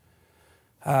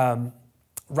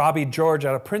 Robbie George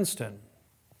out of Princeton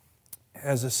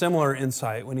has a similar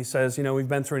insight when he says, we've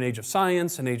been through an age of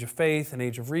science, an age of faith, an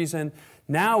age of reason.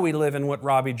 Now we live in what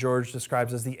Robbie George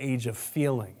describes as the age of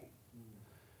feeling,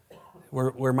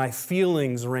 where my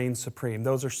feelings reign supreme.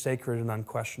 Those are sacred and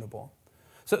unquestionable.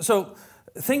 So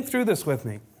think through this with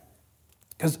me,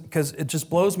 because it just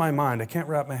blows my mind. I can't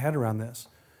wrap my head around this.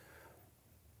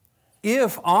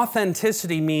 If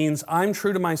authenticity means I'm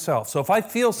true to myself, so if I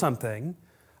feel something,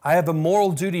 I have a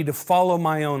moral duty to follow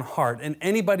my own heart, and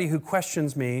anybody who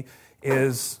questions me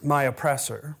is my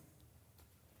oppressor.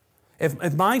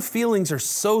 If my feelings are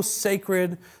so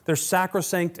sacred, they're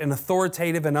sacrosanct and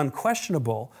authoritative and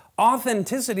unquestionable,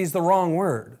 authenticity is the wrong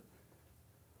word.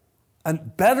 A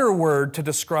better word to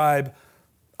describe,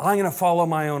 I'm going to follow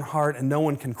my own heart and no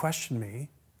one can question me,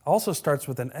 also starts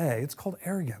with an A. It's called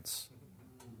arrogance.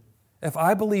 If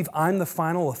I believe I'm the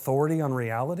final authority on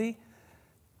reality,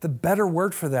 the better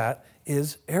word for that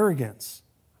is arrogance.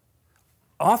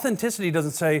 Authenticity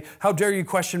doesn't say, how dare you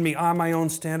question me on my own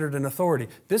standard and authority.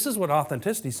 This is what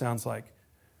authenticity sounds like.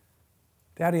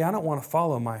 Daddy, I don't want to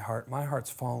follow my heart. My heart's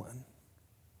fallen.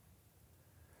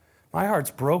 My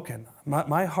heart's broken.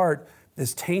 My heart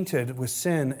is tainted with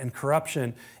sin and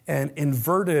corruption and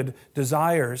inverted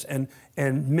desires and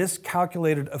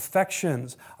miscalculated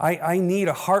affections. I need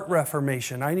a heart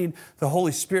reformation. I need the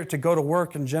Holy Spirit to go to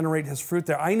work and generate His fruit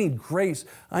there. I need grace.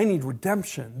 I need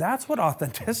redemption. That's what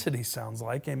authenticity sounds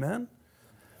like, amen?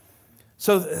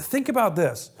 So think about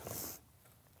this.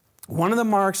 One of the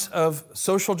marks of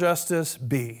social justice,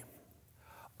 B.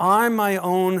 I'm my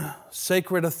own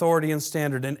sacred authority and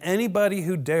standard, and anybody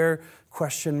who dare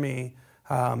question me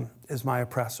is my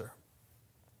oppressor.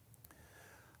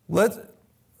 Let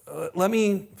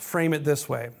me frame it this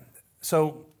way.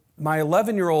 So my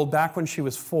 11-year-old, back when she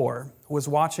was 4, was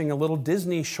watching a little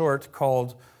Disney short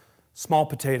called Small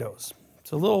Potatoes.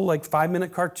 It's a little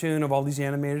 5-minute cartoon of all these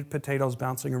animated potatoes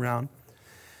bouncing around.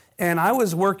 And I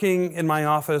was working in my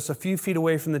office a few feet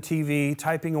away from the TV,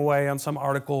 typing away on some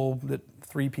article that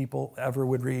 3 people ever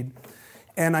would read.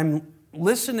 And I'm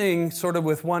listening sort of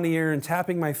with one ear and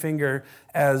tapping my finger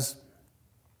as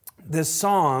this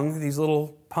song, these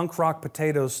little punk rock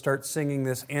potatoes start singing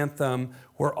this anthem,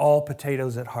 We're All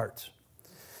Potatoes at Heart.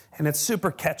 And it's super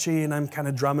catchy, and I'm kind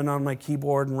of drumming on my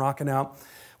keyboard and rocking out.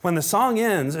 When the song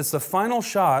ends, it's the final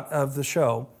shot of the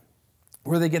show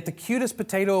where they get the cutest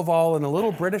potato of all in a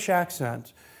little British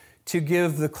accent to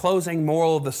give the closing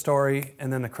moral of the story,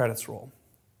 and then the credits roll.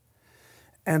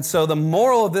 And so the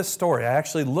moral of this story, I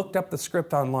actually looked up the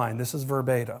script online. This is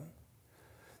verbatim.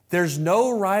 There's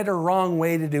no right or wrong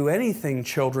way to do anything,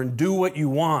 children. Do what you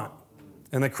want.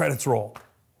 And the credits roll.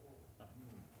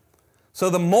 So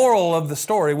the moral of the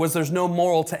story was there's no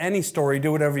moral to any story.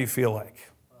 Do whatever you feel like.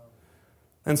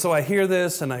 And so I hear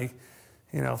this and I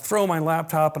throw my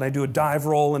laptop and I do a dive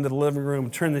roll into the living room,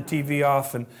 turn the TV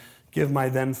off, and give my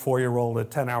then 4-year-old a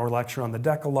 10-hour lecture on the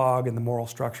Decalogue and the moral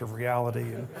structure of reality.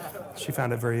 And she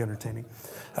found it very entertaining.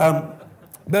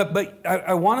 But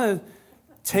I want to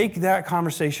take that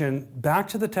conversation back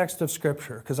to the text of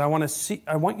Scripture, because I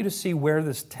want you to see where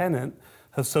this tenet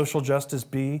of social justice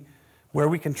be, where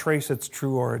we can trace its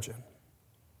true origin.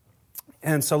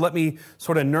 And so let me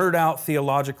sort of nerd out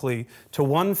theologically to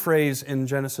one phrase in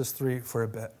Genesis 3 for a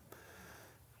bit.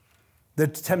 The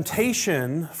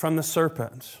temptation from the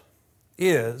serpent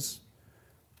is,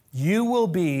 you will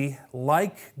be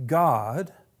like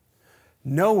God,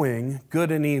 knowing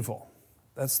good and evil.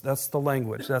 That's the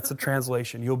language. That's the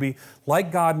translation. You'll be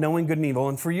like God, knowing good and evil.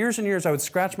 And for years and years, I would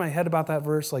scratch my head about that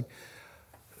verse.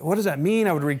 What does that mean?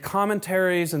 I would read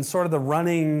commentaries, and sort of the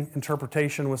running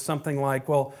interpretation was something like,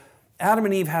 well, Adam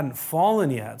and Eve hadn't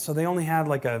fallen yet, so they only had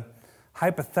a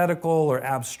hypothetical or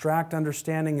abstract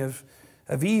understanding of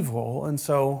evil. And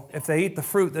so if they ate the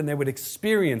fruit, then they would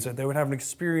experience it. They would have an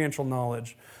experiential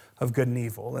knowledge of good and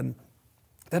evil. And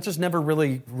that just never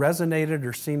really resonated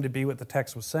or seemed to be what the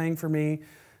text was saying for me.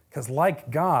 Because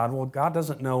like God, well, God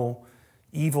doesn't know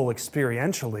evil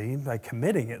experientially by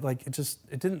committing it. Like it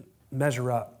didn't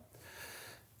measure up.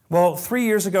 Well, 3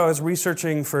 years ago, I was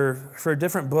researching for a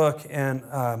different book, and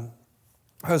I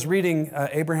was reading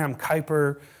Abraham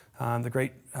Kuyper, the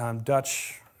great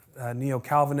Dutch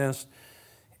neo-Calvinist,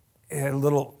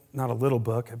 not a little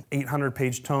book, an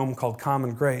 800-page tome called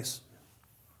Common Grace.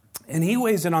 And he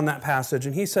weighs in on that passage,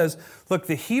 and he says, look,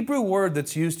 the Hebrew word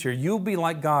that's used here, you'll be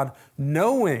like God,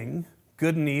 knowing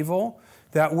good and evil.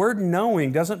 That word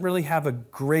knowing doesn't really have a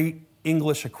great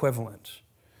English equivalent.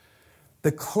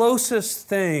 The closest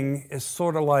thing is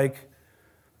sort of like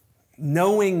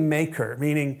knowing maker,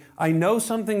 meaning I know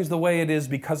something's the way it is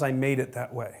because I made it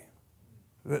that way.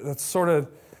 That's sort of,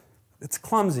 it's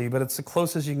clumsy, but it's the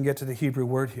closest you can get to the Hebrew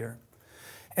word here.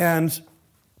 And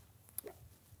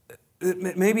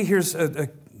maybe here's a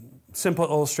simple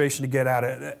illustration to get at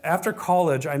it. After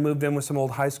college, I moved in with some old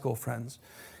high school friends.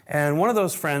 And one of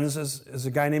those friends is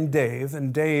a guy named Dave,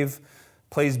 and Dave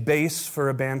plays bass for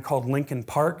a band called Linkin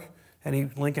Park. Any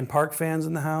Linkin Park fans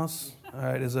in the house? All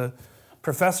right, as a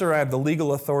professor, I have the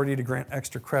legal authority to grant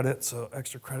extra credit, so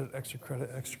extra credit, extra credit,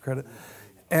 extra credit.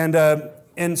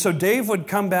 And so Dave would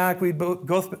come back. We'd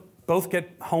both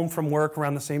get home from work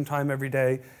around the same time every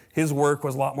day. His work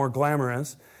was a lot more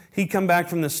glamorous. He'd come back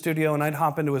from the studio, and I'd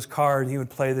hop into his car, and he would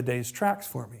play the day's tracks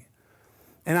for me.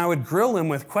 And I would grill him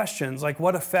with questions like,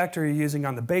 what effect are you using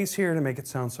on the bass here to make it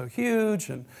sound so huge?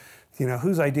 And,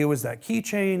 whose idea was that key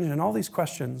change? And all these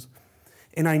questions.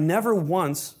 And I never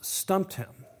once stumped him.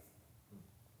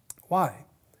 Why?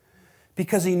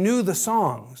 Because he knew the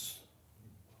songs.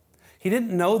 He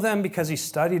didn't know them because he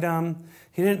studied them.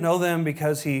 He didn't know them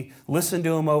because he listened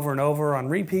to them over and over on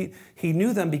repeat. He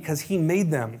knew them because he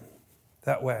made them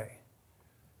that way.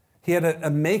 He had a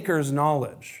maker's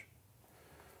knowledge.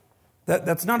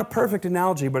 That's not a perfect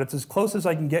analogy, but it's as close as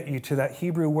I can get you to that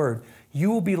Hebrew word. You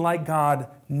will be like God,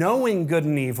 knowing good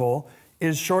and evil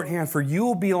is shorthand for you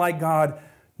will be like God,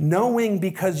 knowing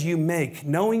because you make,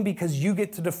 knowing because you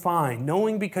get to define,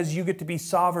 knowing because you get to be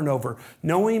sovereign over,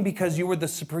 knowing because you were the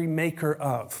supreme maker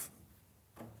of.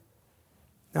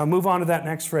 Now move on to that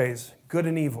next phrase, good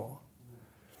and evil.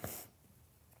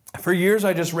 For years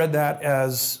I just read that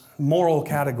as moral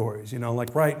categories,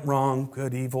 like right, wrong,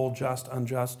 good, evil, just,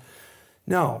 unjust.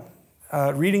 No,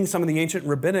 reading some of the ancient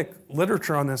rabbinic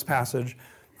literature on this passage,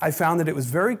 I found that it was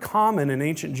very common in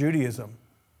ancient Judaism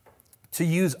to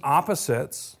use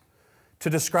opposites to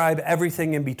describe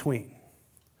everything in between.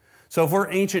 So if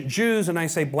we're ancient Jews and I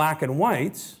say black and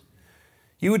white,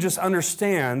 you would just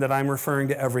understand that I'm referring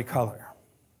to every color.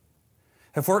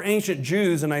 If we're ancient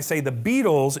Jews and I say the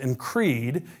Beatles in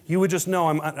Creed, you would just know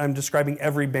I'm describing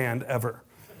every band ever.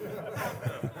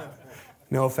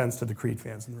 No offense to the Creed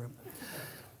fans in the room.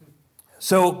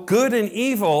 So good and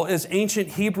evil is ancient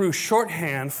Hebrew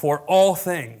shorthand for all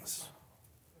things.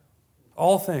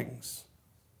 All things.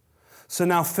 So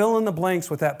now fill in the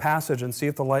blanks with that passage and see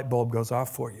if the light bulb goes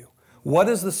off for you. What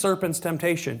is the serpent's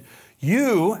temptation?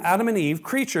 You, Adam and Eve,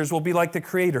 creatures, will be like the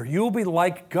Creator. You will be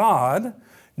like God,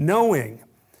 knowing,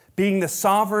 being the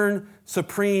sovereign,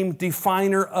 supreme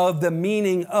definer of the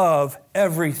meaning of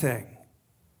everything.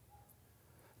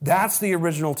 That's the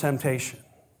original temptation.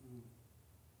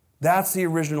 That's the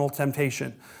original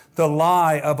temptation. The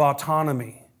lie of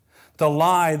autonomy. The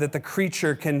lie that the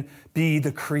creature can be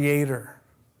the creator.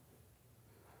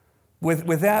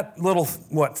 With that little,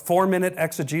 4-minute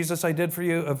exegesis I did for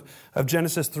you of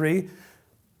Genesis 3,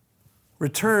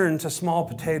 return to small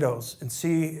potatoes and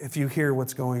see if you hear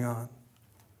what's going on.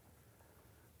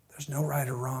 There's no right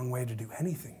or wrong way to do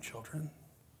anything, children.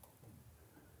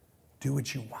 Do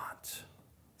what you want.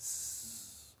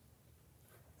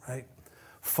 Right?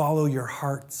 Follow your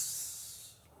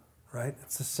hearts. Right?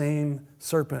 It's the same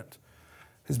serpent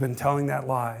who's been telling that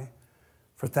lie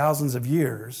for thousands of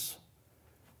years.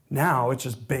 Now it's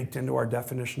just baked into our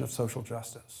definition of social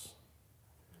justice.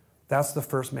 That's the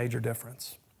first major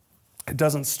difference. It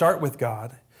doesn't start with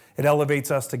God. It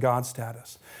elevates us to God's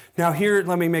status. Now here,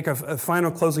 let me make a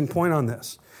final closing point on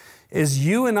this. Is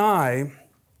you and I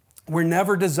were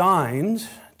never designed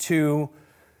to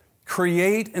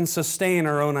create and sustain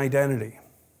our own identity.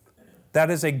 That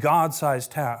is a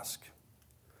God-sized task.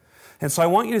 And so I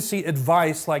want you to see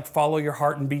advice like follow your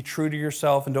heart and be true to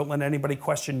yourself and don't let anybody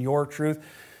question your truth.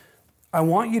 I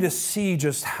want you to see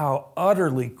just how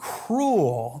utterly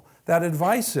cruel that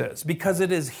advice is, because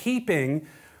it is heaping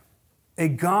a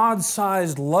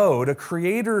God-sized load, a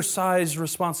creator-sized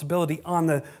responsibility on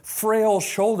the frail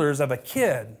shoulders of a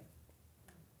kid.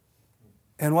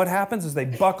 And what happens is they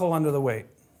buckle under the weight.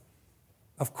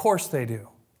 Of course they do.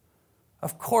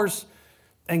 Of course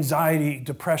anxiety,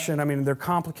 depression. I mean, they're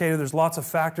complicated. There's lots of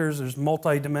factors. There's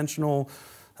multidimensional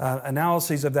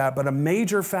analyses of that. But a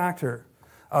major factor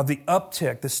of the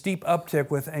uptick, the steep uptick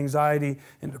with anxiety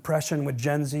and depression with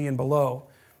Gen Z and below,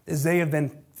 is they have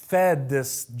been fed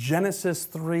this Genesis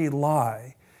 3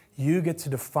 lie. You get to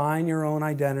define your own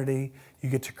identity. You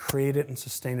get to create it and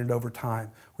sustain it over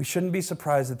time. We shouldn't be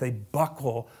surprised that they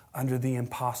buckle under the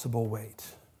impossible weight.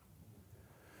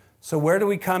 So where do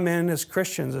we come in as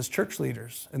Christians, as church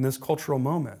leaders in this cultural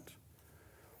moment?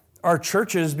 Our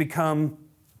churches become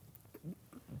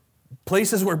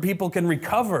places where people can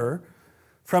recover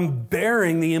from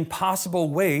bearing the impossible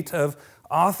weight of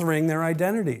authoring their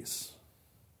identities.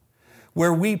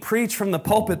 Where we preach from the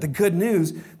pulpit the good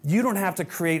news, you don't have to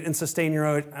create and sustain your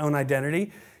own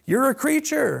identity. You're a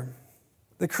creature.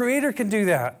 The Creator can do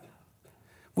that.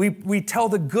 We tell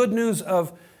the good news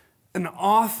of an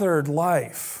authored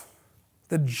life,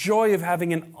 the joy of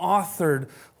having an authored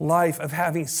life, of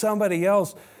having somebody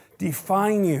else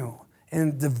define you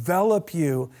and develop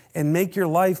you and make your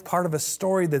life part of a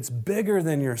story that's bigger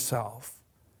than yourself.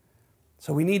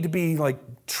 So we need to be like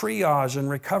triage and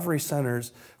recovery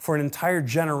centers for an entire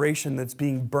generation that's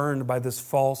being burned by this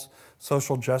false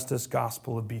social justice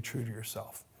gospel of be true to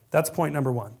yourself. That's point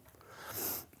number one.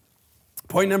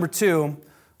 Point number two,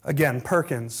 again,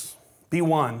 Perkins, be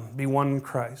one in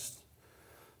Christ.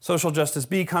 Social justice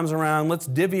B comes around, let's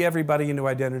divvy everybody into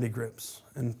identity groups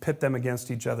and pit them against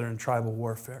each other in tribal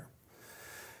warfare.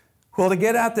 Well, to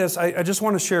get at this, I just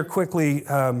want to share quickly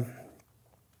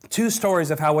two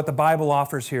stories of how what the Bible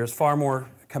offers here is far more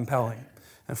compelling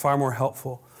and far more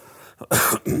helpful.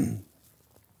 I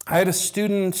had a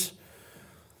student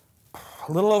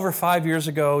a little over 5 years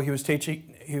ago. He was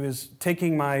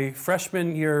taking my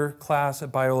freshman year class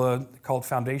at Biola called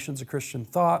Foundations of Christian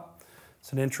Thought.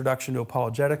 It's an introduction to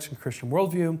apologetics and Christian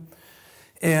worldview.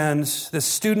 And this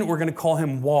student, we're going to call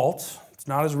him Walt. It's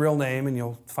not his real name, and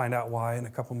you'll find out why in a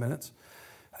couple minutes.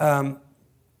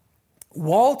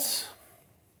 Walt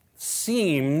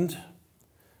seemed,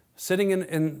 sitting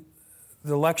in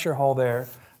the lecture hall there,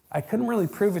 I couldn't really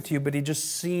prove it to you, but he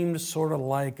just seemed sort of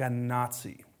like a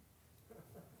Nazi.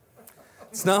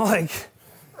 It's not like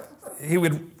he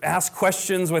would ask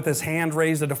questions with his hand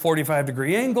raised at a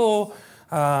 45-degree angle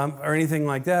or anything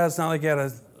like that. It's not like he had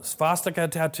a swastika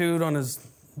tattooed on his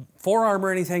forearm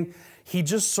or anything. He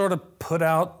just sort of put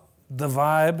out the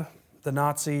vibe, the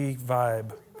Nazi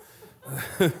vibe.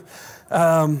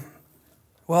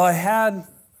 Well, I had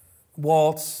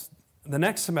Waltz the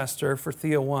next semester for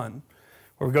Theo 1,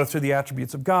 where we go through the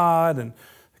attributes of God and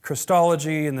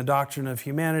Christology and the doctrine of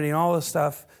humanity and all this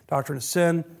stuff, doctrine of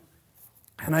sin.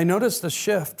 And I noticed the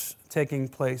shift taking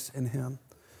place in him.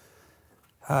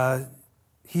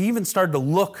 He even started to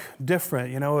look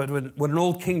different. You know, what an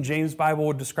old King James Bible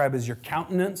would describe as your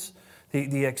countenance,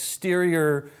 the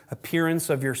exterior appearance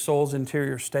of your soul's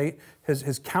interior state,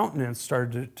 his countenance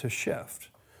started to shift.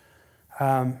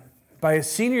 By his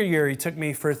senior year, he took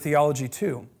me for Theology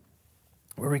 2,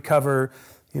 where we cover,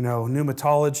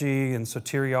 pneumatology and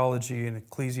soteriology and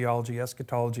ecclesiology,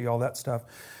 eschatology, all that stuff.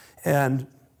 And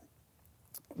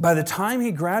by the time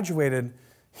he graduated,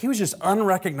 he was just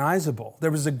unrecognizable. There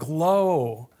was a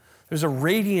glow. There's a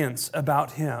radiance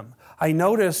about him. I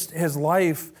noticed his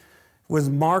life was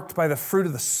marked by the fruit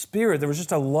of the Spirit. There was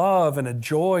just a love and a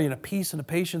joy and a peace and a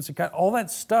patience. All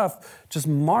that stuff just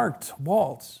marked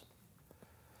Waltz.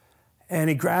 And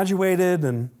he graduated,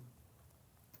 and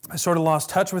I sort of lost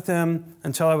touch with him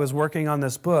until I was working on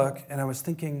this book, and I was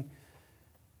thinking,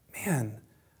 man,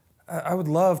 I would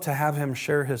love to have him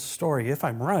share his story if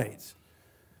I'm right.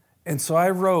 And so I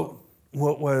wrote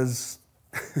what was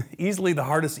easily the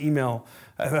hardest email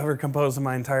I've ever composed in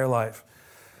my entire life.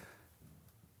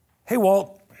 Hey,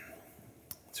 Walt,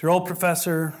 it's your old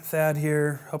professor, Thad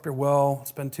here. Hope you're well.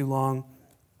 It's been too long.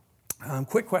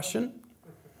 Quick question.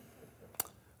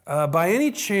 By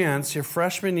any chance, your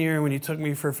freshman year when you took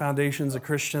me for Foundations of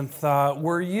Christian Thought,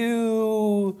 were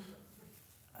you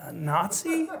a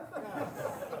Nazi?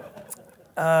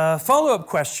 Follow-up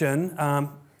question.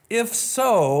 If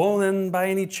so, then by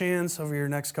any chance over your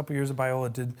next couple years of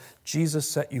Biola, did Jesus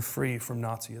set you free from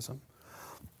Nazism?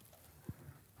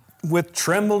 With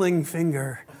trembling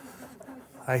finger,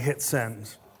 I hit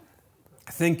send,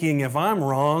 thinking if I'm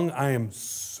wrong, I am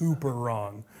super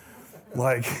wrong.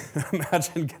 Like,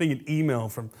 imagine getting an email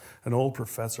from an old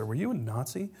professor. Were you a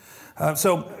Nazi?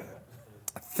 So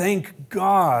thank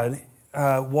God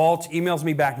Walt emails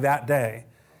me back that day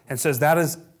and says, that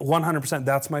is 100%,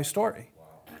 that's my story.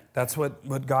 That's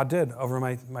what God did over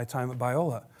my time at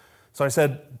Biola. So I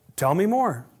said, tell me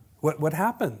more. What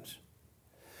happened?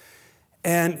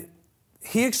 And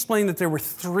he explained that there were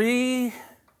three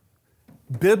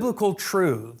biblical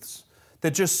truths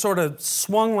that just sort of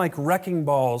swung like wrecking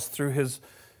balls through his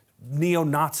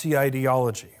neo-Nazi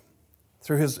ideology,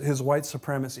 through his white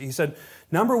supremacy. He said,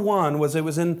 number one was it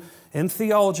was in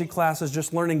theology classes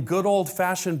just learning good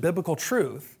old-fashioned biblical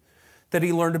truth that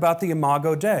he learned about the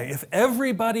Imago Dei. If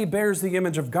everybody bears the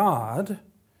image of God,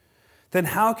 then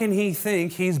how can he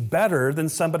think he's better than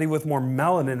somebody with more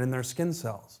melanin in their skin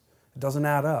cells? It doesn't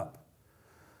add up.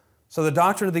 So the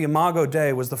doctrine of the Imago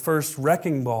Dei was the first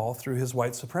wrecking ball through his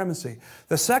white supremacy.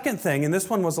 The second thing, and this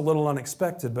one was a little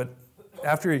unexpected, but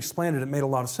after he explained it, it made a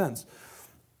lot of sense.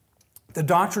 The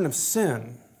doctrine of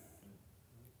sin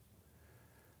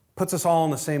puts us all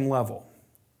on the same level.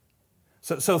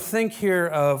 So think here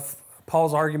of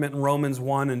Paul's argument in Romans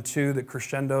 1 and 2 that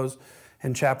crescendos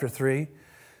in chapter 3,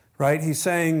 right? He's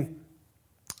saying,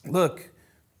 look,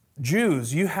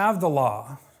 Jews, you have the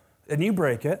law and you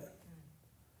break it.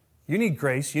 You need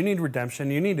grace, you need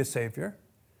redemption, you need a Savior.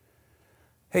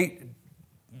 Hey,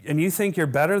 and you think you're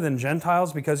better than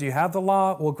Gentiles because you have the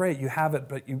law? Well, great, you have it,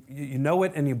 but you know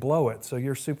it and you blow it, so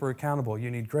you're super accountable. You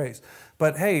need grace.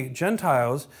 But hey,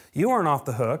 Gentiles, you aren't off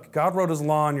the hook. God wrote His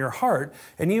law in your heart,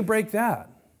 and you break that.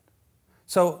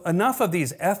 So enough of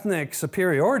these ethnic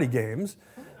superiority games.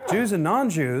 Jews and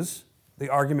non-Jews, the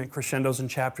argument crescendos in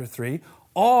chapter 3,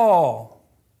 all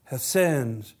have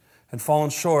sinned and fallen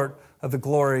short of the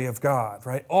glory of God,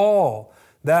 right?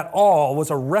 That all was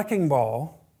a wrecking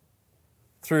ball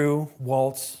through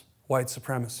Walt's white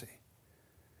supremacy.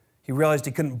 He realized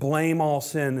he couldn't blame all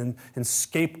sin and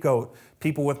scapegoat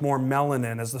people with more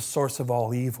melanin as the source of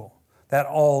all evil. That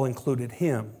all included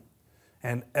him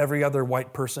and every other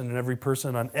white person and every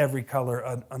person on every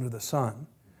color under the sun.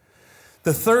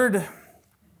 The third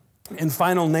and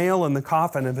final nail in the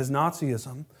coffin of his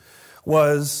Nazism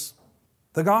was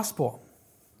the gospel.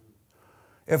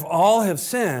 If all have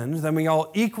sinned, then we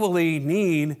all equally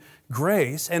need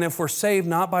grace. And if we're saved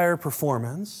not by our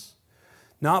performance,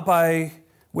 not by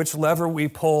which lever we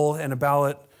pull in a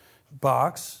ballot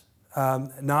box,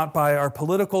 not by our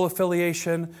political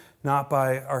affiliation, not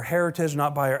by our heritage,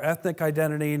 not by our ethnic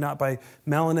identity, not by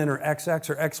melanin or XX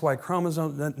or XY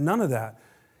chromosome, none of that.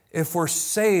 If we're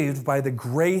saved by the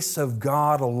grace of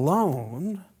God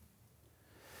alone,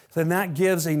 then that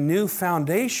gives a new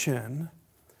foundation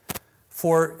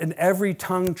for an every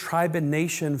tongue, tribe, and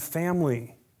nation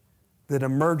family that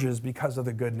emerges because of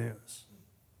the good news.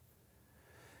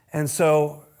 And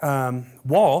so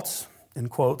Walt, in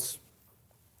quotes,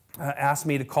 asked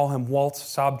me to call him Walt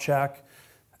Sobchak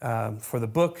for the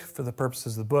book, for the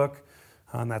purposes of the book.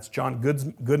 That's John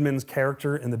Goodman's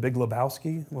character in The Big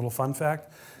Lebowski, a little fun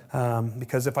fact.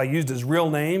 Because if I used his real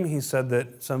name, he said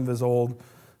that some of his old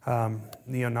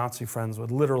neo-Nazi friends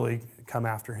would literally come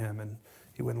after him and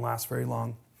he wouldn't last very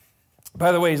long.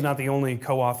 By the way, he's not the only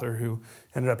co-author who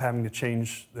ended up having to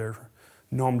change their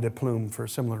nom de plume for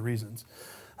similar reasons.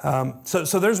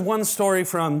 So there's one story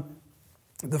from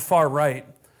the far right,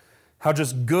 how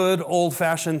just good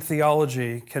old-fashioned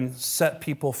theology can set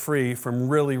people free from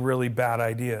really, really bad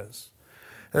ideas.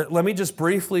 Let me just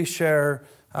briefly share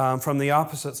from the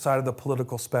opposite side of the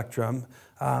political spectrum,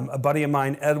 a buddy of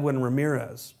mine, Edwin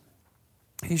Ramirez.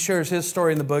 He shares his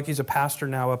story in the book. He's a pastor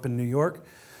now up in New York.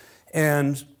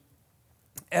 And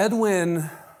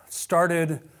Edwin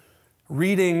started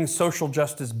reading Social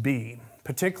Justice B,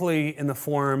 particularly in the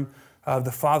form of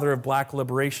the father of black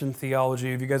liberation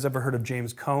theology. Have you guys ever heard of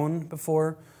James Cone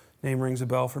before? Name rings a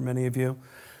bell for many of you.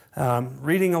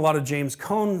 Reading a lot of James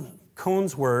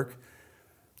Cone's work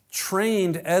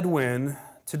trained Edwin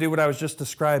to do what I was just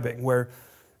describing, where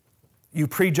you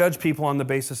prejudge people on the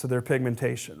basis of their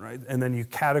pigmentation, right? And then you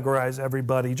categorize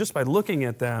everybody. Just by looking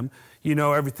at them, you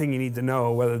know everything you need to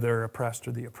know, whether they're oppressed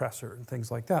or the oppressor and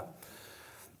things like that.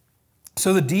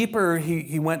 So the deeper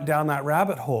he went down that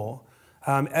rabbit hole,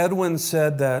 Edwin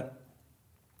said that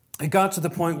it got to the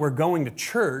point where going to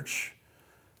church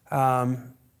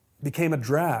became a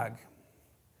drag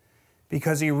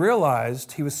because he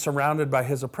realized he was surrounded by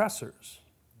his oppressors.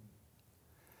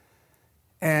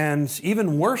 And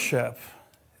even worship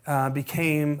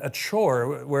became a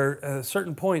chore where at a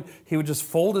certain point he would just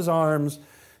fold his arms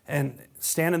and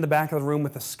stand in the back of the room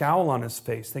with a scowl on his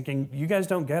face thinking, you guys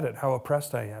don't get it, how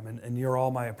oppressed I am, and you're all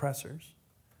my oppressors.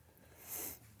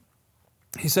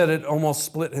 He said it almost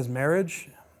split his marriage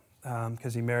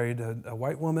because he married a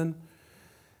white woman.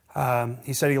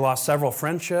 He said he lost several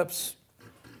friendships.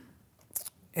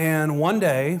 And one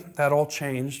day, that all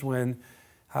changed when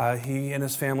he and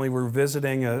his family were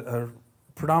visiting a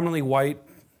predominantly white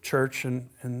church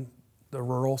in the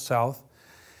rural South.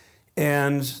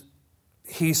 And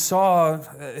he saw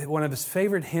one of his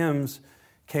favorite hymns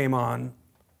came on,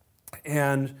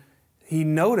 and he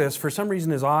noticed, for some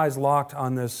reason, his eyes locked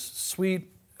on this sweet,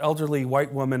 elderly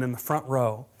white woman in the front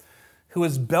row who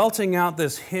was belting out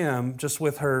this hymn just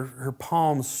with her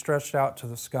palms stretched out to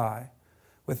the sky,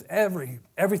 with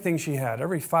everything she had,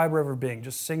 every fiber of her being,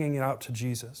 just singing it out to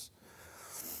Jesus.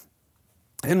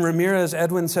 And Ramirez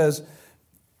Edwin says,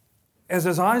 as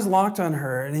his eyes locked on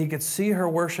her and he could see her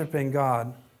worshiping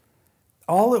God,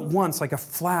 all at once, like a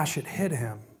flash, it hit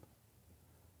him.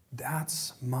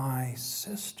 That's my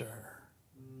sister.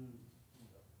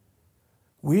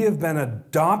 We have been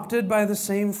adopted by the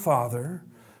same Father,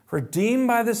 redeemed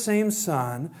by the same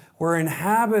Son, we're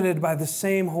inhabited by the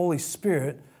same Holy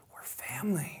Spirit, we're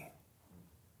family.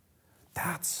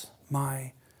 That's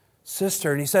my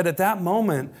sister. And he said at that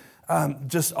moment,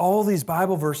 just all these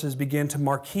Bible verses began to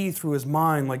marquee through his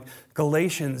mind, like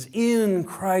Galatians, in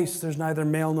Christ there's neither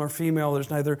male nor female, there's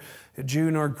neither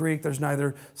Jew nor Greek, there's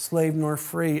neither slave nor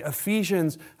free.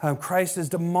 Ephesians, Christ has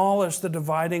demolished the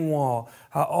dividing wall.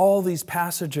 All these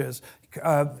passages,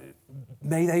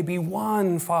 may they be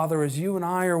one, Father, as you and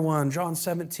I are one, John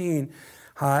 17.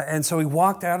 And so he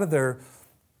walked out of there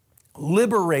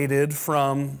liberated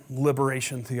from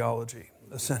liberation theology,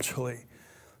 essentially.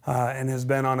 And has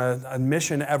been on a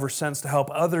mission ever since to help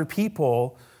other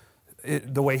people,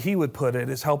 the way he would put it,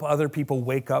 is help other people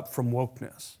wake up from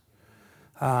wokeness.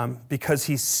 Because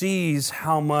he sees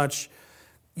how much,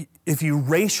 if you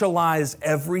racialize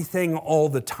everything all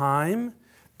the time,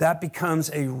 that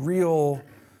becomes a real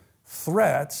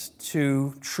threat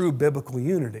to true biblical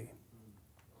unity.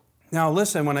 Now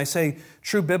listen, when I say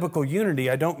true biblical unity,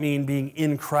 I don't mean being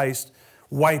in Christ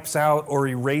wipes out or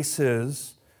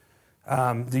erases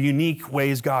the unique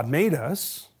ways God made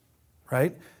us,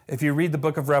 right? If you read the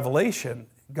book of Revelation,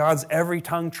 God's every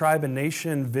tongue, tribe, and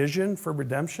nation vision for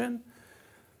redemption,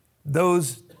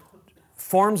 those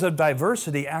forms of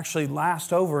diversity actually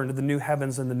last over into the new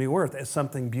heavens and the new earth as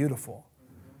something beautiful.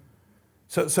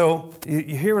 So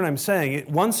you hear what I'm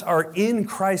saying? Once our in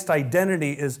Christ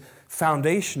identity is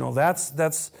foundational,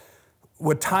 that's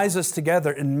what ties us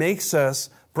together and makes us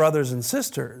brothers and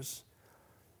sisters.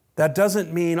 That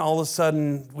doesn't mean all of a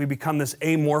sudden we become this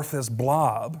amorphous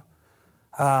blob.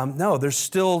 No, there's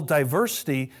still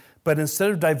diversity, but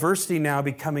instead of diversity now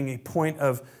becoming a point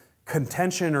of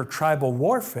contention or tribal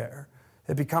warfare,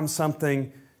 it becomes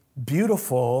something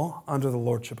beautiful under the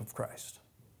lordship of Christ.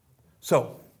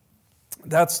 So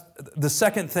that's the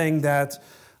second thing that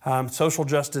Social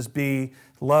Justice B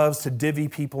loves to divvy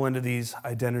people into these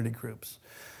identity groups.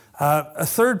 A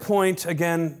third point,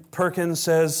 again, Perkins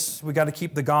says we got to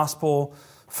keep the gospel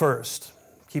first.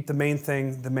 Keep the main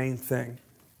thing the main thing.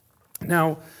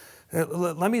 Now,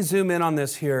 let me zoom in on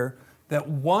this here, that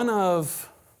one of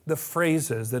the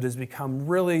phrases that has become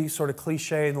really sort of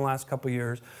cliche in the last couple of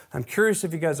years, I'm curious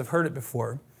if you guys have heard it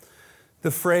before,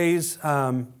 the phrase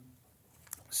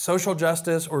social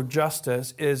justice or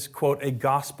justice is, quote, a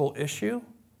gospel issue.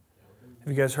 Have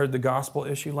you guys heard the gospel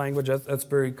issue language? That's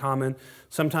very common.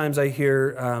 Sometimes I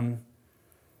hear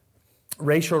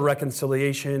racial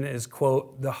reconciliation is,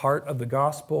 quote, the heart of the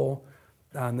gospel.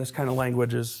 This kind of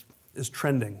language is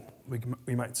trending,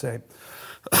 we might say.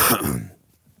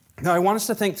 Now, I want us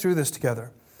to think through this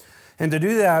together. And to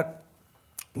do that,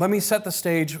 let me set the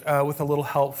stage with a little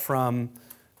help from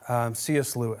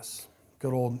C.S. Lewis.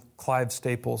 Good old Clive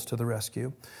Staples to the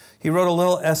rescue. He wrote a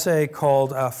little essay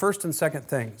called First and Second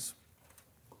Things.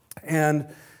 And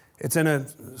it's in a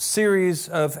series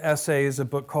of essays, a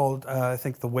book called, I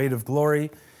think, The Weight of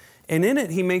Glory. And in it,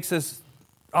 he makes this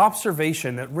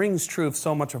observation that rings true of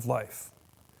so much of life.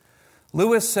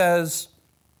 Lewis says,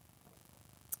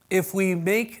 if we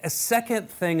make a second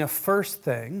thing a first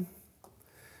thing,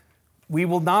 we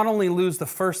will not only lose the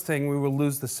first thing, we will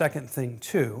lose the second thing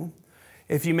too.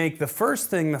 If you make the first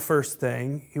thing the first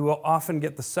thing, you will often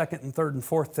get the second and third and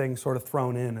fourth thing sort of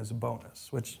thrown in as a bonus,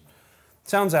 which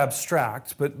sounds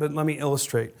abstract, but let me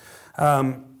illustrate.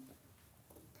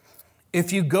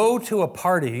 If you go to a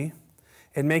party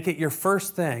and make it your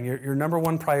first thing, your number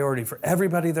one priority for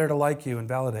everybody there to like you and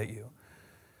validate you,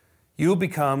 you'll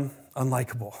become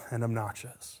unlikable and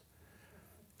obnoxious.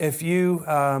 If you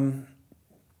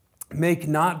make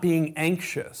not being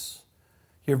anxious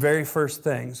your very first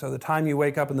thing, so the time you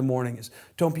wake up in the morning is,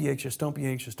 don't be anxious, don't be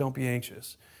anxious, don't be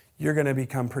anxious, you're going to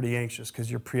become pretty anxious because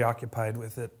you're preoccupied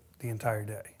with it the entire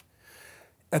day.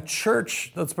 A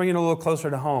church, let's bring it a little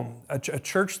closer to home, a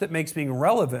church that makes being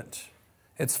relevant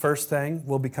its first thing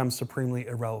will become supremely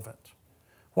irrelevant.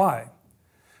 Why?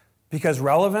 Because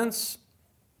relevance,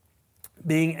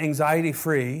 being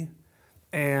anxiety-free,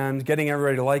 and getting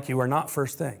everybody to like you are not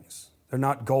first things. They're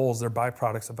not goals, they're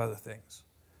byproducts of other things.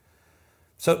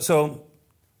 So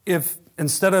if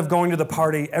instead of going to the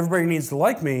party, everybody needs to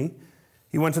like me,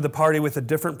 you went to the party with a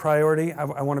different priority,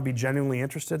 I want to be genuinely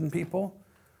interested in people,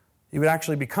 you would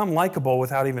actually become likable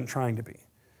without even trying to be.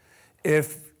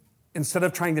 If instead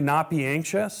of trying to not be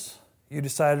anxious, you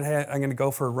decided, hey, I'm going to go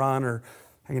for a run, or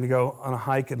I'm going to go on a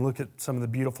hike and look at some of the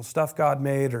beautiful stuff God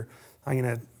made, or I'm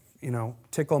going to,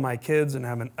 tickle my kids and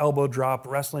have an elbow drop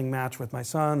wrestling match with my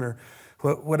son, or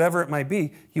whatever it might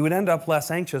be, you would end up less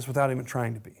anxious without even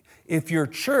trying to be. If your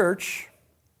church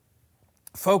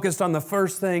focused on the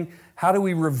first thing, how do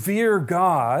we revere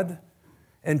God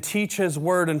and teach His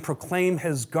Word and proclaim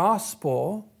His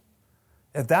gospel,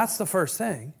 if that's the first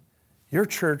thing, your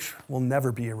church will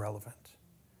never be irrelevant.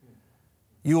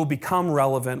 You will become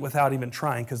relevant without even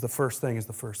trying, because the first thing is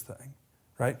the first thing,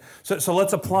 right? So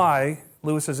let's apply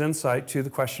Lewis's insight to the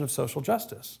question of social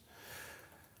justice.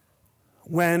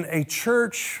 When a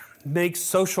church makes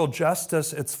social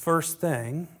justice its first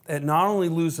thing, it not only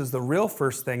loses the real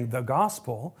first thing, the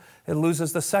gospel, it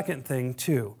loses the second thing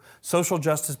too. Social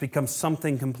justice becomes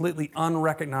something completely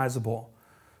unrecognizable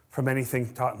from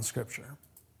anything taught in Scripture.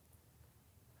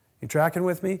 You tracking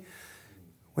with me?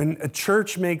 When a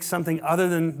church makes something other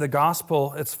than the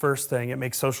gospel its first thing, it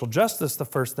makes social justice the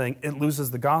first thing, it loses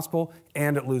the gospel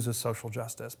and it loses social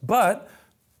justice. But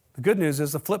the good news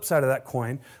is the flip side of that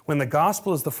coin. When the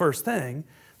gospel is the first thing,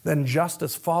 then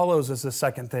justice follows as the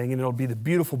second thing, and it'll be the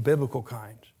beautiful biblical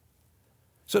kind.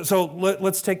 So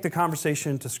let's take the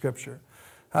conversation to Scripture.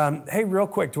 Hey, real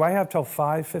quick, do I have till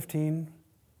 5:15?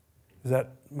 Is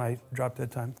that my drop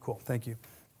dead time? Cool, thank you.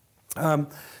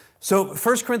 So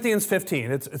 1 Corinthians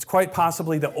 15, it's quite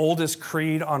possibly the oldest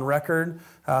creed on record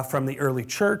from the early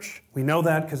church. We know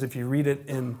that because if you read it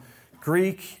in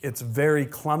Greek, it's very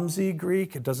clumsy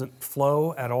Greek. It doesn't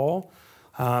flow at all.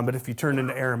 But if you turn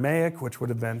into Aramaic, which would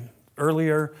have been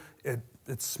earlier,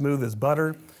 it's smooth as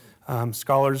butter.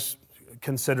 Scholars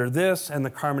consider this and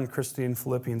the Carmen Christi and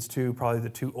Philippians 2 probably the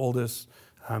two oldest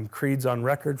creeds on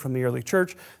record from the early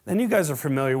church. And you guys are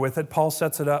familiar with it. Paul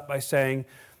sets it up by saying,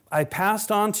 I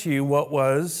passed on to you what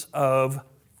was of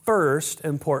first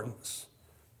importance,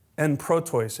 and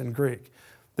protois in Greek.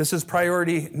 This is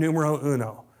priority numero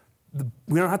uno.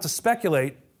 We don't have to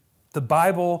speculate. The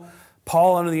Bible,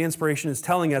 Paul, under the inspiration, is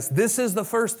telling us this is the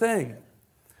first thing.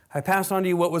 I passed on to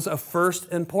you what was of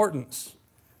first importance.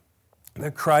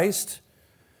 That Christ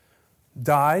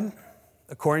died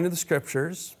according to the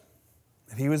Scriptures,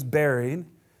 that He was buried,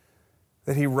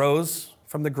 that He rose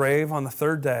from the grave on the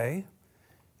third day.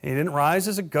 He didn't rise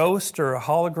as a ghost or a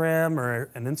hologram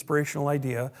or an inspirational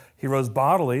idea. He rose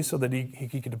bodily so that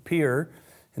he could appear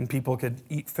and people could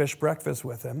eat fish breakfast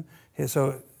with Him.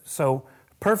 So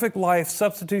perfect life,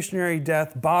 substitutionary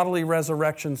death, bodily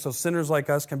resurrection so sinners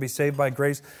like us can be saved by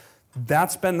grace.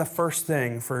 That's been the first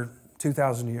thing for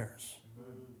 2,000 years,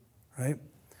 right?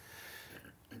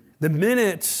 The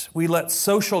minute we let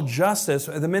social justice,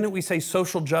 the minute we say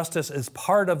social justice is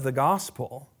part of the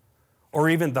gospel, or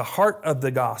even the heart of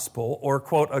the gospel, or,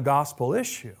 quote, a gospel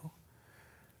issue,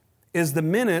 is the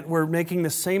minute we're making the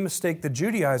same mistake the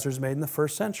Judaizers made in the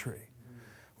first century.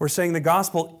 We're saying the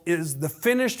gospel is the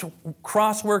finished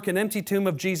cross work and empty tomb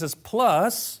of Jesus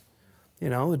plus,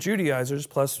 the Judaizers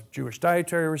plus Jewish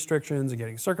dietary restrictions and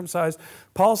getting circumcised.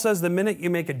 Paul says the minute you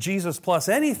make it Jesus plus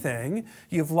anything,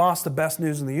 you've lost the best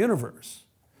news in the universe.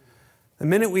 The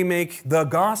minute we make the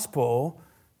gospel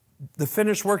the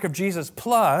finished work of Jesus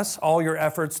plus all your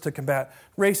efforts to combat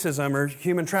racism or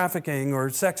human trafficking or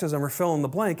sexism or fill in the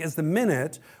blank is the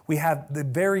minute we have the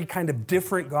very kind of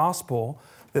different gospel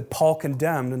that Paul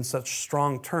condemned in such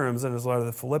strong terms in his letter to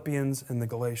the Philippians and the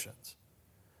Galatians.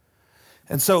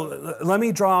 And so let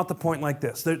me draw out the point like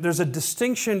this. There's a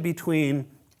distinction between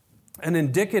an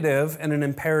indicative and an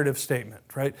imperative statement,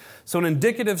 right? So an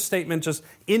indicative statement just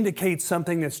indicates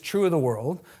something that's true of the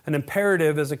world. An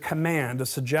imperative is a command, a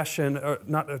suggestion, or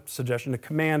not a suggestion, a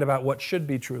command about what should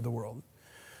be true of the world.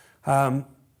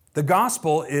 The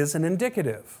gospel is an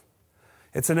indicative.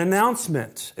 It's an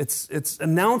announcement. It's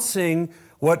announcing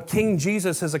what King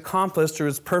Jesus has accomplished through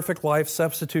His perfect life,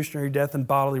 substitutionary death, and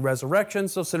bodily resurrection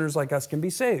so sinners like us can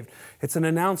be saved. It's an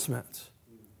announcement.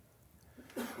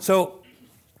 So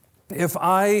if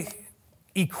I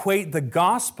equate the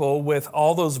gospel with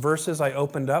all those verses I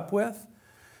opened up with,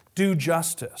 do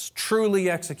justice, truly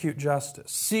execute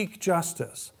justice, seek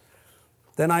justice,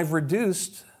 then I've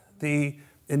reduced the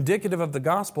indicative of the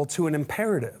gospel to an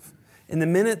imperative. And the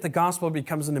minute the gospel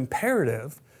becomes an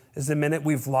imperative is the minute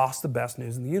we've lost the best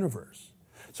news in the universe.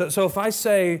 So if I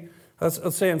say,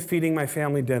 let's say I'm feeding my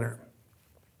family dinner,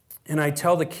 and I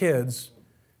tell the kids,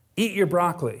 eat your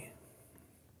broccoli.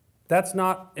 That's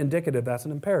not indicative, that's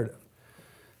an imperative.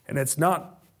 And it's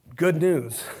not good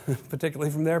news, particularly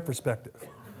from their perspective,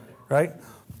 right?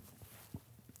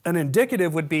 An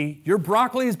indicative would be, your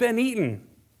broccoli's been eaten,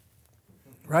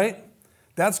 right?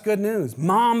 That's good news.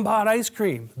 Mom bought ice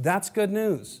cream. That's good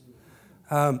news.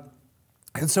 And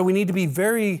so we need to be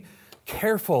very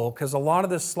careful, because a lot of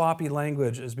this sloppy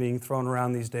language is being thrown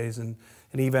around these days in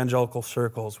evangelical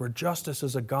circles, where justice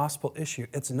is a gospel issue.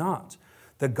 It's not.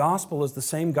 The gospel is the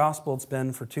same gospel it's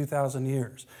been for 2,000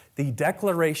 years. The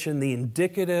declaration, the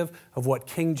indicative of what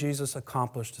King Jesus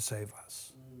accomplished to save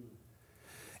us.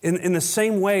 In the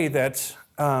same way that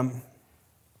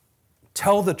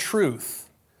tell the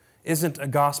truth isn't a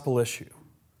gospel issue.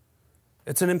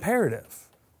 It's an imperative.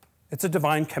 It's a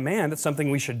divine command. It's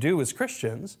something we should do as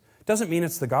Christians. It doesn't mean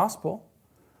it's the gospel.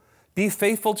 Be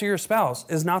faithful to your spouse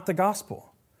is not the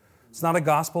gospel. It's not a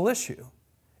gospel issue.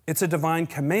 It's a divine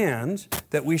command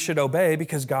that we should obey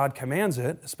because God commands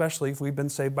it, especially if we've been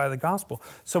saved by the gospel.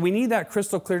 So we need that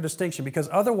crystal clear distinction, because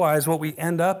otherwise what we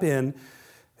end up in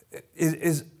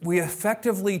is we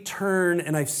effectively turn,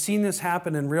 and I've seen this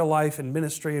happen in real life in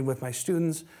ministry and with my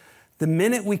students, the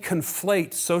minute we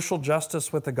conflate social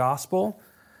justice with the gospel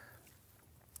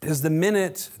is the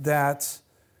minute that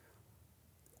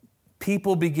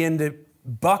people begin to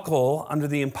buckle under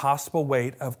the impossible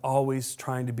weight of always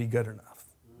trying to be good enough.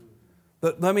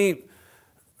 But let me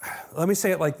say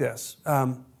it like this.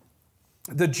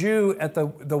 The Jew at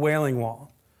the Wailing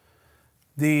Wall,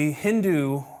 the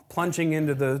Hindu plunging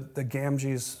into the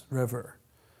Ganges River,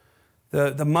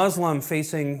 the Muslim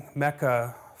facing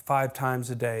Mecca 5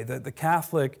 times a day, the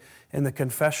Catholic in the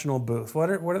confessional booth, what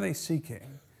are they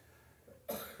seeking?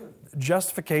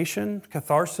 Justification,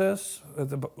 catharsis,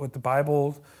 what the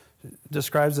Bible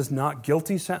describes as not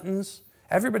guilty sentence.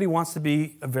 Everybody wants to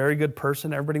be a very good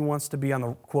person. Everybody wants to be on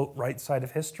the, quote, right side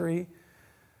of history.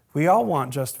 We all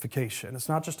want justification. It's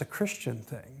not just a Christian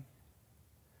thing.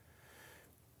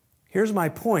 Here's my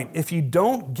point. If you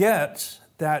don't get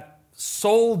that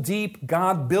soul-deep,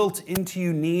 God-built into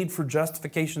you need for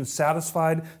justification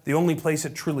satisfied, the only place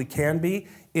it truly can be,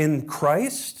 in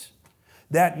Christ,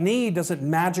 that need doesn't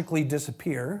magically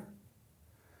disappear.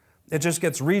 It just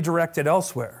gets redirected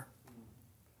elsewhere.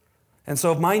 And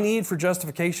so if my need for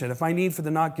justification, if my need for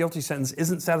the not guilty sentence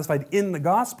isn't satisfied in the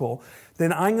gospel,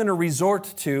 then I'm going to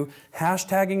resort to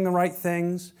hashtagging the right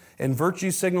things and virtue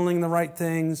signaling the right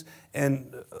things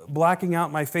and blacking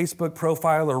out my Facebook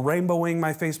profile or rainbowing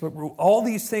my Facebook, all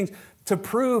these things to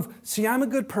prove, see, I'm a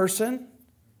good person,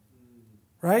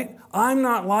 right? I'm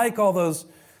not like all those,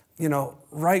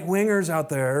 right-wingers out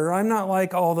there. Or I'm not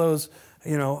like all those,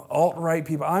 alt-right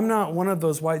people. I'm not one of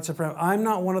those white supremacists. I'm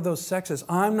not one of those sexists.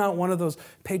 I'm not one of those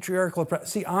patriarchal.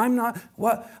 See, I'm not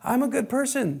what? I'm a good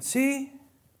person. See?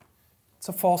 It's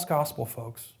a false gospel,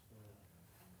 folks.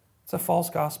 It's a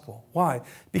false gospel. Why?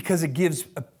 Because it gives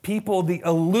people the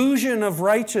illusion of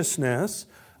righteousness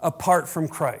apart from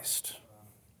Christ.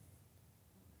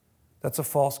 That's a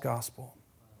false gospel.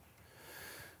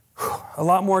 A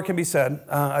lot more can be said.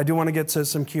 I do want to get to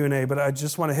some Q&A, but I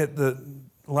just want to hit the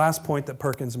last point that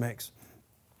Perkins makes.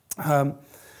 Tell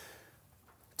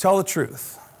the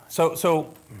truth.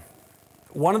 So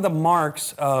one of the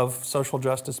marks of social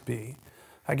justice B,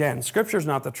 again, Scripture's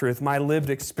not the truth. My lived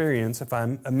experience, if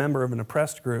I'm a member of an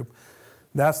oppressed group,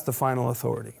 that's the final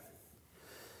authority.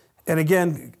 And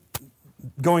again,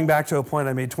 going back to a point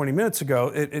I made 20 minutes ago,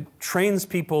 it trains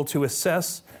people to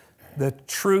assess the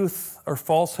truth or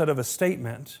falsehood of a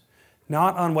statement,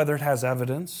 not on whether it has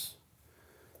evidence,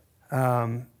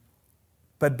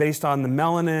 but based on the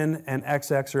melanin and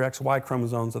XX or XY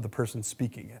chromosomes of the person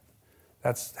speaking it.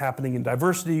 That's happening in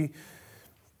diversity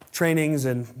trainings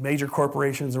in major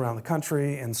corporations around the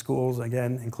country and schools,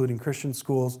 again, including Christian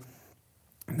schools.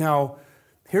 Now,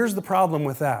 here's the problem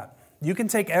with that. You can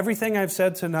take everything I've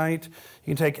said tonight,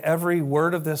 you can take every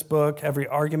word of this book, every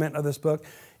argument of this book,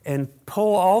 and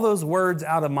pull all those words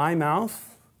out of my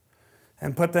mouth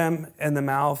and put them in the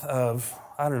mouth of,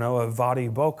 a Vadi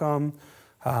Bokum,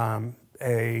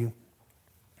 a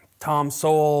Tom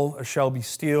Sowell, a Shelby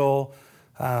Steele,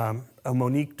 a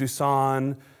Monique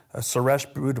Duson, a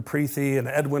Suresh Buddhaprethi, an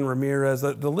Edwin Ramirez.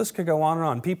 The list could go on and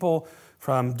on. People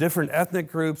from different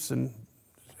ethnic groups and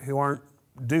who aren't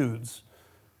dudes.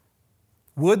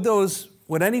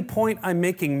 Would any point I'm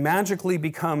making magically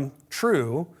become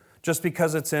true just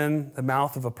because it's in the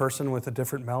mouth of a person with a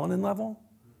different melanin level?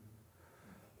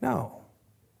 No.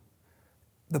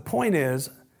 The point is,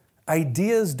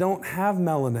 ideas don't have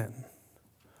melanin.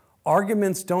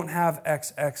 Arguments don't have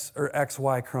XX or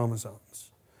XY chromosomes.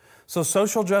 So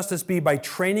social justice B, by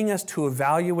training us to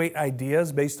evaluate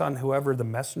ideas based on whoever the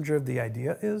messenger of the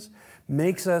idea is,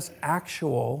 makes us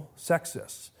actual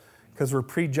sexists because we're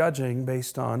prejudging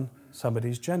based on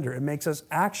somebody's gender. It makes us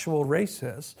actual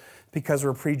racists because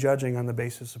we're prejudging on the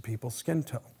basis of people's skin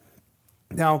tone.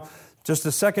 Now, just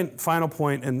a second final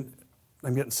point, and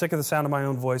I'm getting sick of the sound of my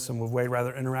own voice and would way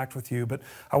rather interact with you, but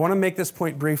I want to make this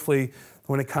point briefly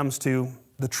when it comes to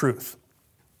the truth.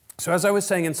 So as I was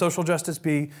saying in Social Justice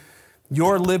B,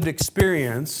 your lived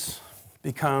experience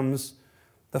becomes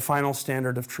the final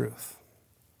standard of truth.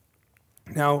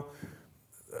 Now,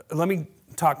 let me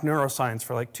talk neuroscience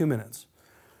for like 2 minutes.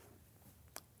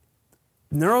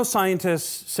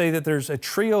 Neuroscientists say that there's a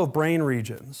trio of brain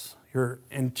regions, your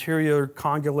anterior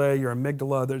cingulate, your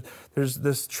amygdala. There's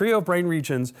this trio of brain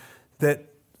regions that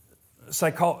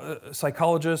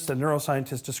psychologists and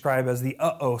neuroscientists describe as the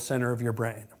uh-oh center of your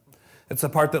brain. It's the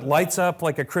part that lights up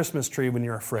like a Christmas tree when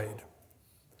you're afraid.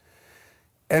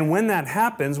 And when that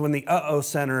happens, when the uh-oh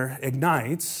center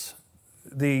ignites,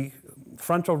 the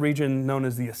frontal region known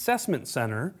as the assessment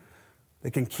center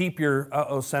that can keep your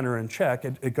uh-oh center in check,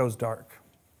 it goes dark.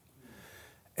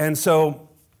 And so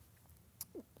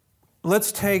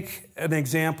let's take an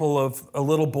example of a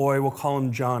little boy, we'll call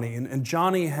him Johnny. And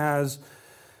Johnny has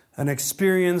an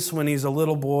experience when he's a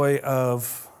little boy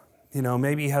of,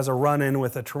 maybe he has a run-in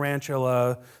with a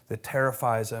tarantula that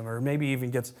terrifies him, or maybe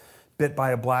even gets bit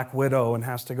by a black widow and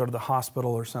has to go to the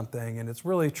hospital or something, and it's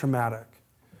really traumatic.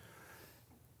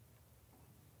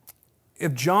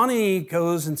 If Johnny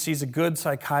goes and sees a good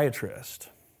psychiatrist,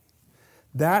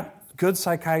 that good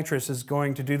psychiatrist is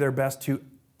going to do their best to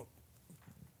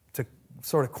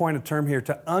sort of coin a term here,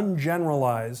 to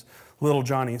ungeneralize little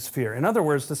Johnny's fear. In other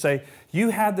words, to say, you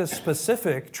had this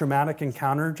specific traumatic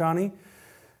encounter, Johnny,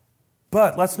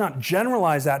 but let's not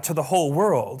generalize that to the whole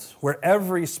world, where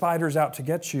every spider's out to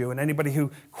get you, and anybody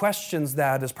who questions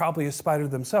that is probably a spider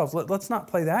themselves. Let's not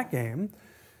play that game.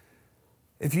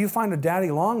 If you find a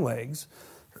daddy long legs,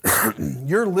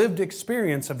 your lived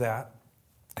experience of that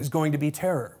is going to be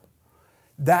terror.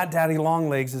 That daddy long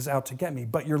legs is out to get me,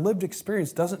 but your lived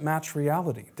experience doesn't match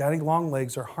reality. Daddy long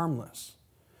legs are harmless.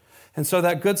 And so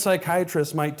that good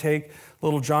psychiatrist might take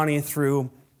little Johnny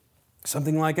through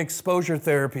something like exposure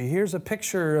therapy. Here's a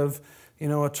picture of,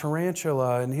 a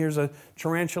tarantula, and here's a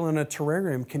tarantula in a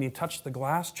terrarium. Can you touch the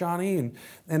glass, Johnny? And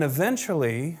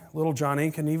eventually, little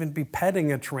Johnny can even be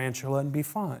petting a tarantula and be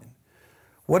fine.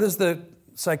 What has the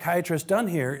psychiatrist done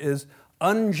here is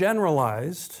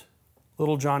ungeneralized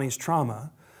little Johnny's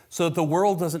trauma so that the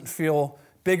world doesn't feel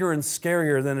bigger and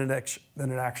scarier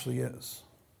than it actually is.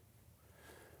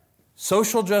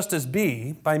 Social justice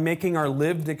B, by making our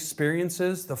lived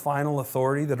experiences the final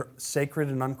authority that are sacred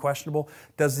and unquestionable,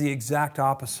 does the exact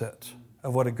opposite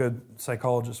of what a good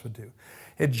psychologist would do.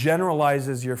 It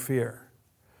generalizes your fear,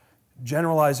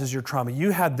 generalizes your trauma.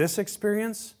 You had this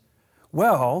experience?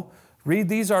 Well, read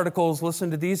these articles,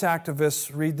 listen to these activists,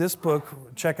 read this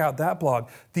book, check out that blog.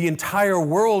 The entire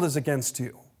world is against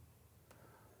you.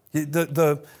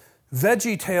 The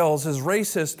VeggieTales is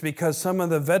racist because some of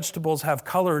the vegetables have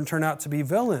color and turn out to be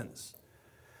villains.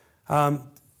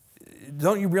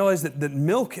 Don't you realize that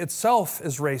milk itself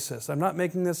is racist? I'm not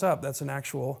making this up. That's an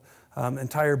actual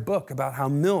entire book about how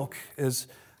milk is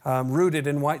rooted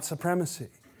in white supremacy.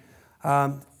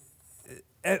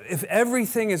 If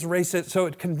everything is racist, so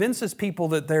it convinces people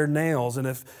that they're nails, and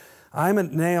if I'm a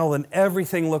nail, then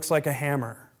everything looks like a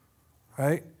hammer,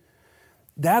 right?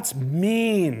 That's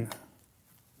mean.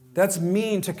 That's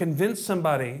mean to convince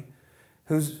somebody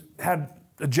who's had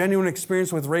a genuine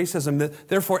experience with racism that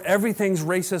therefore everything's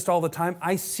racist all the time.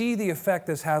 I see the effect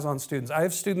this has on students. I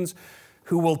have students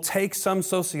who will take some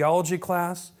sociology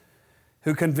class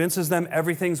who convinces them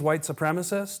everything's white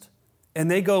supremacist, and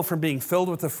they go from being filled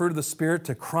with the fruit of the Spirit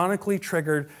to chronically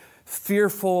triggered,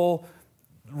 fearful,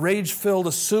 rage-filled,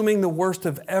 assuming the worst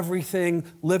of everything,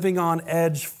 living on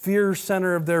edge, fear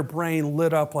center of their brain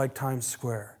lit up like Times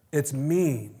Square. It's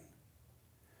mean.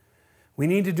 We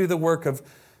need to do the work of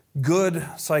good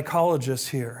psychologists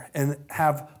here and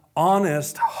have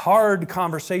honest, hard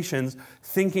conversations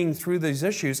thinking through these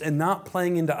issues and not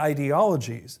playing into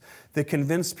ideologies that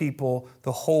convince people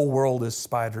the whole world is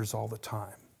spiders all the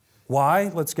time.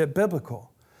 Why? Let's get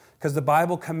biblical. Because the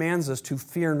Bible commands us to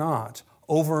fear not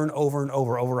over and over and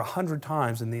over 100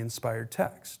 times in the inspired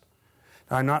text.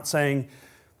 Now, I'm not saying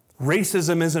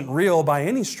racism isn't real by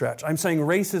any stretch. I'm saying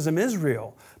racism is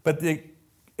real, but the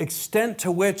extent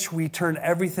to which we turn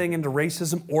everything into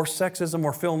racism or sexism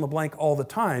or fill in the blank all the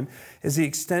time is the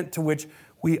extent to which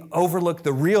we overlook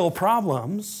the real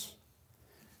problems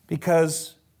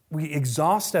because we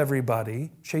exhaust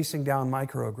everybody chasing down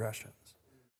microaggressions.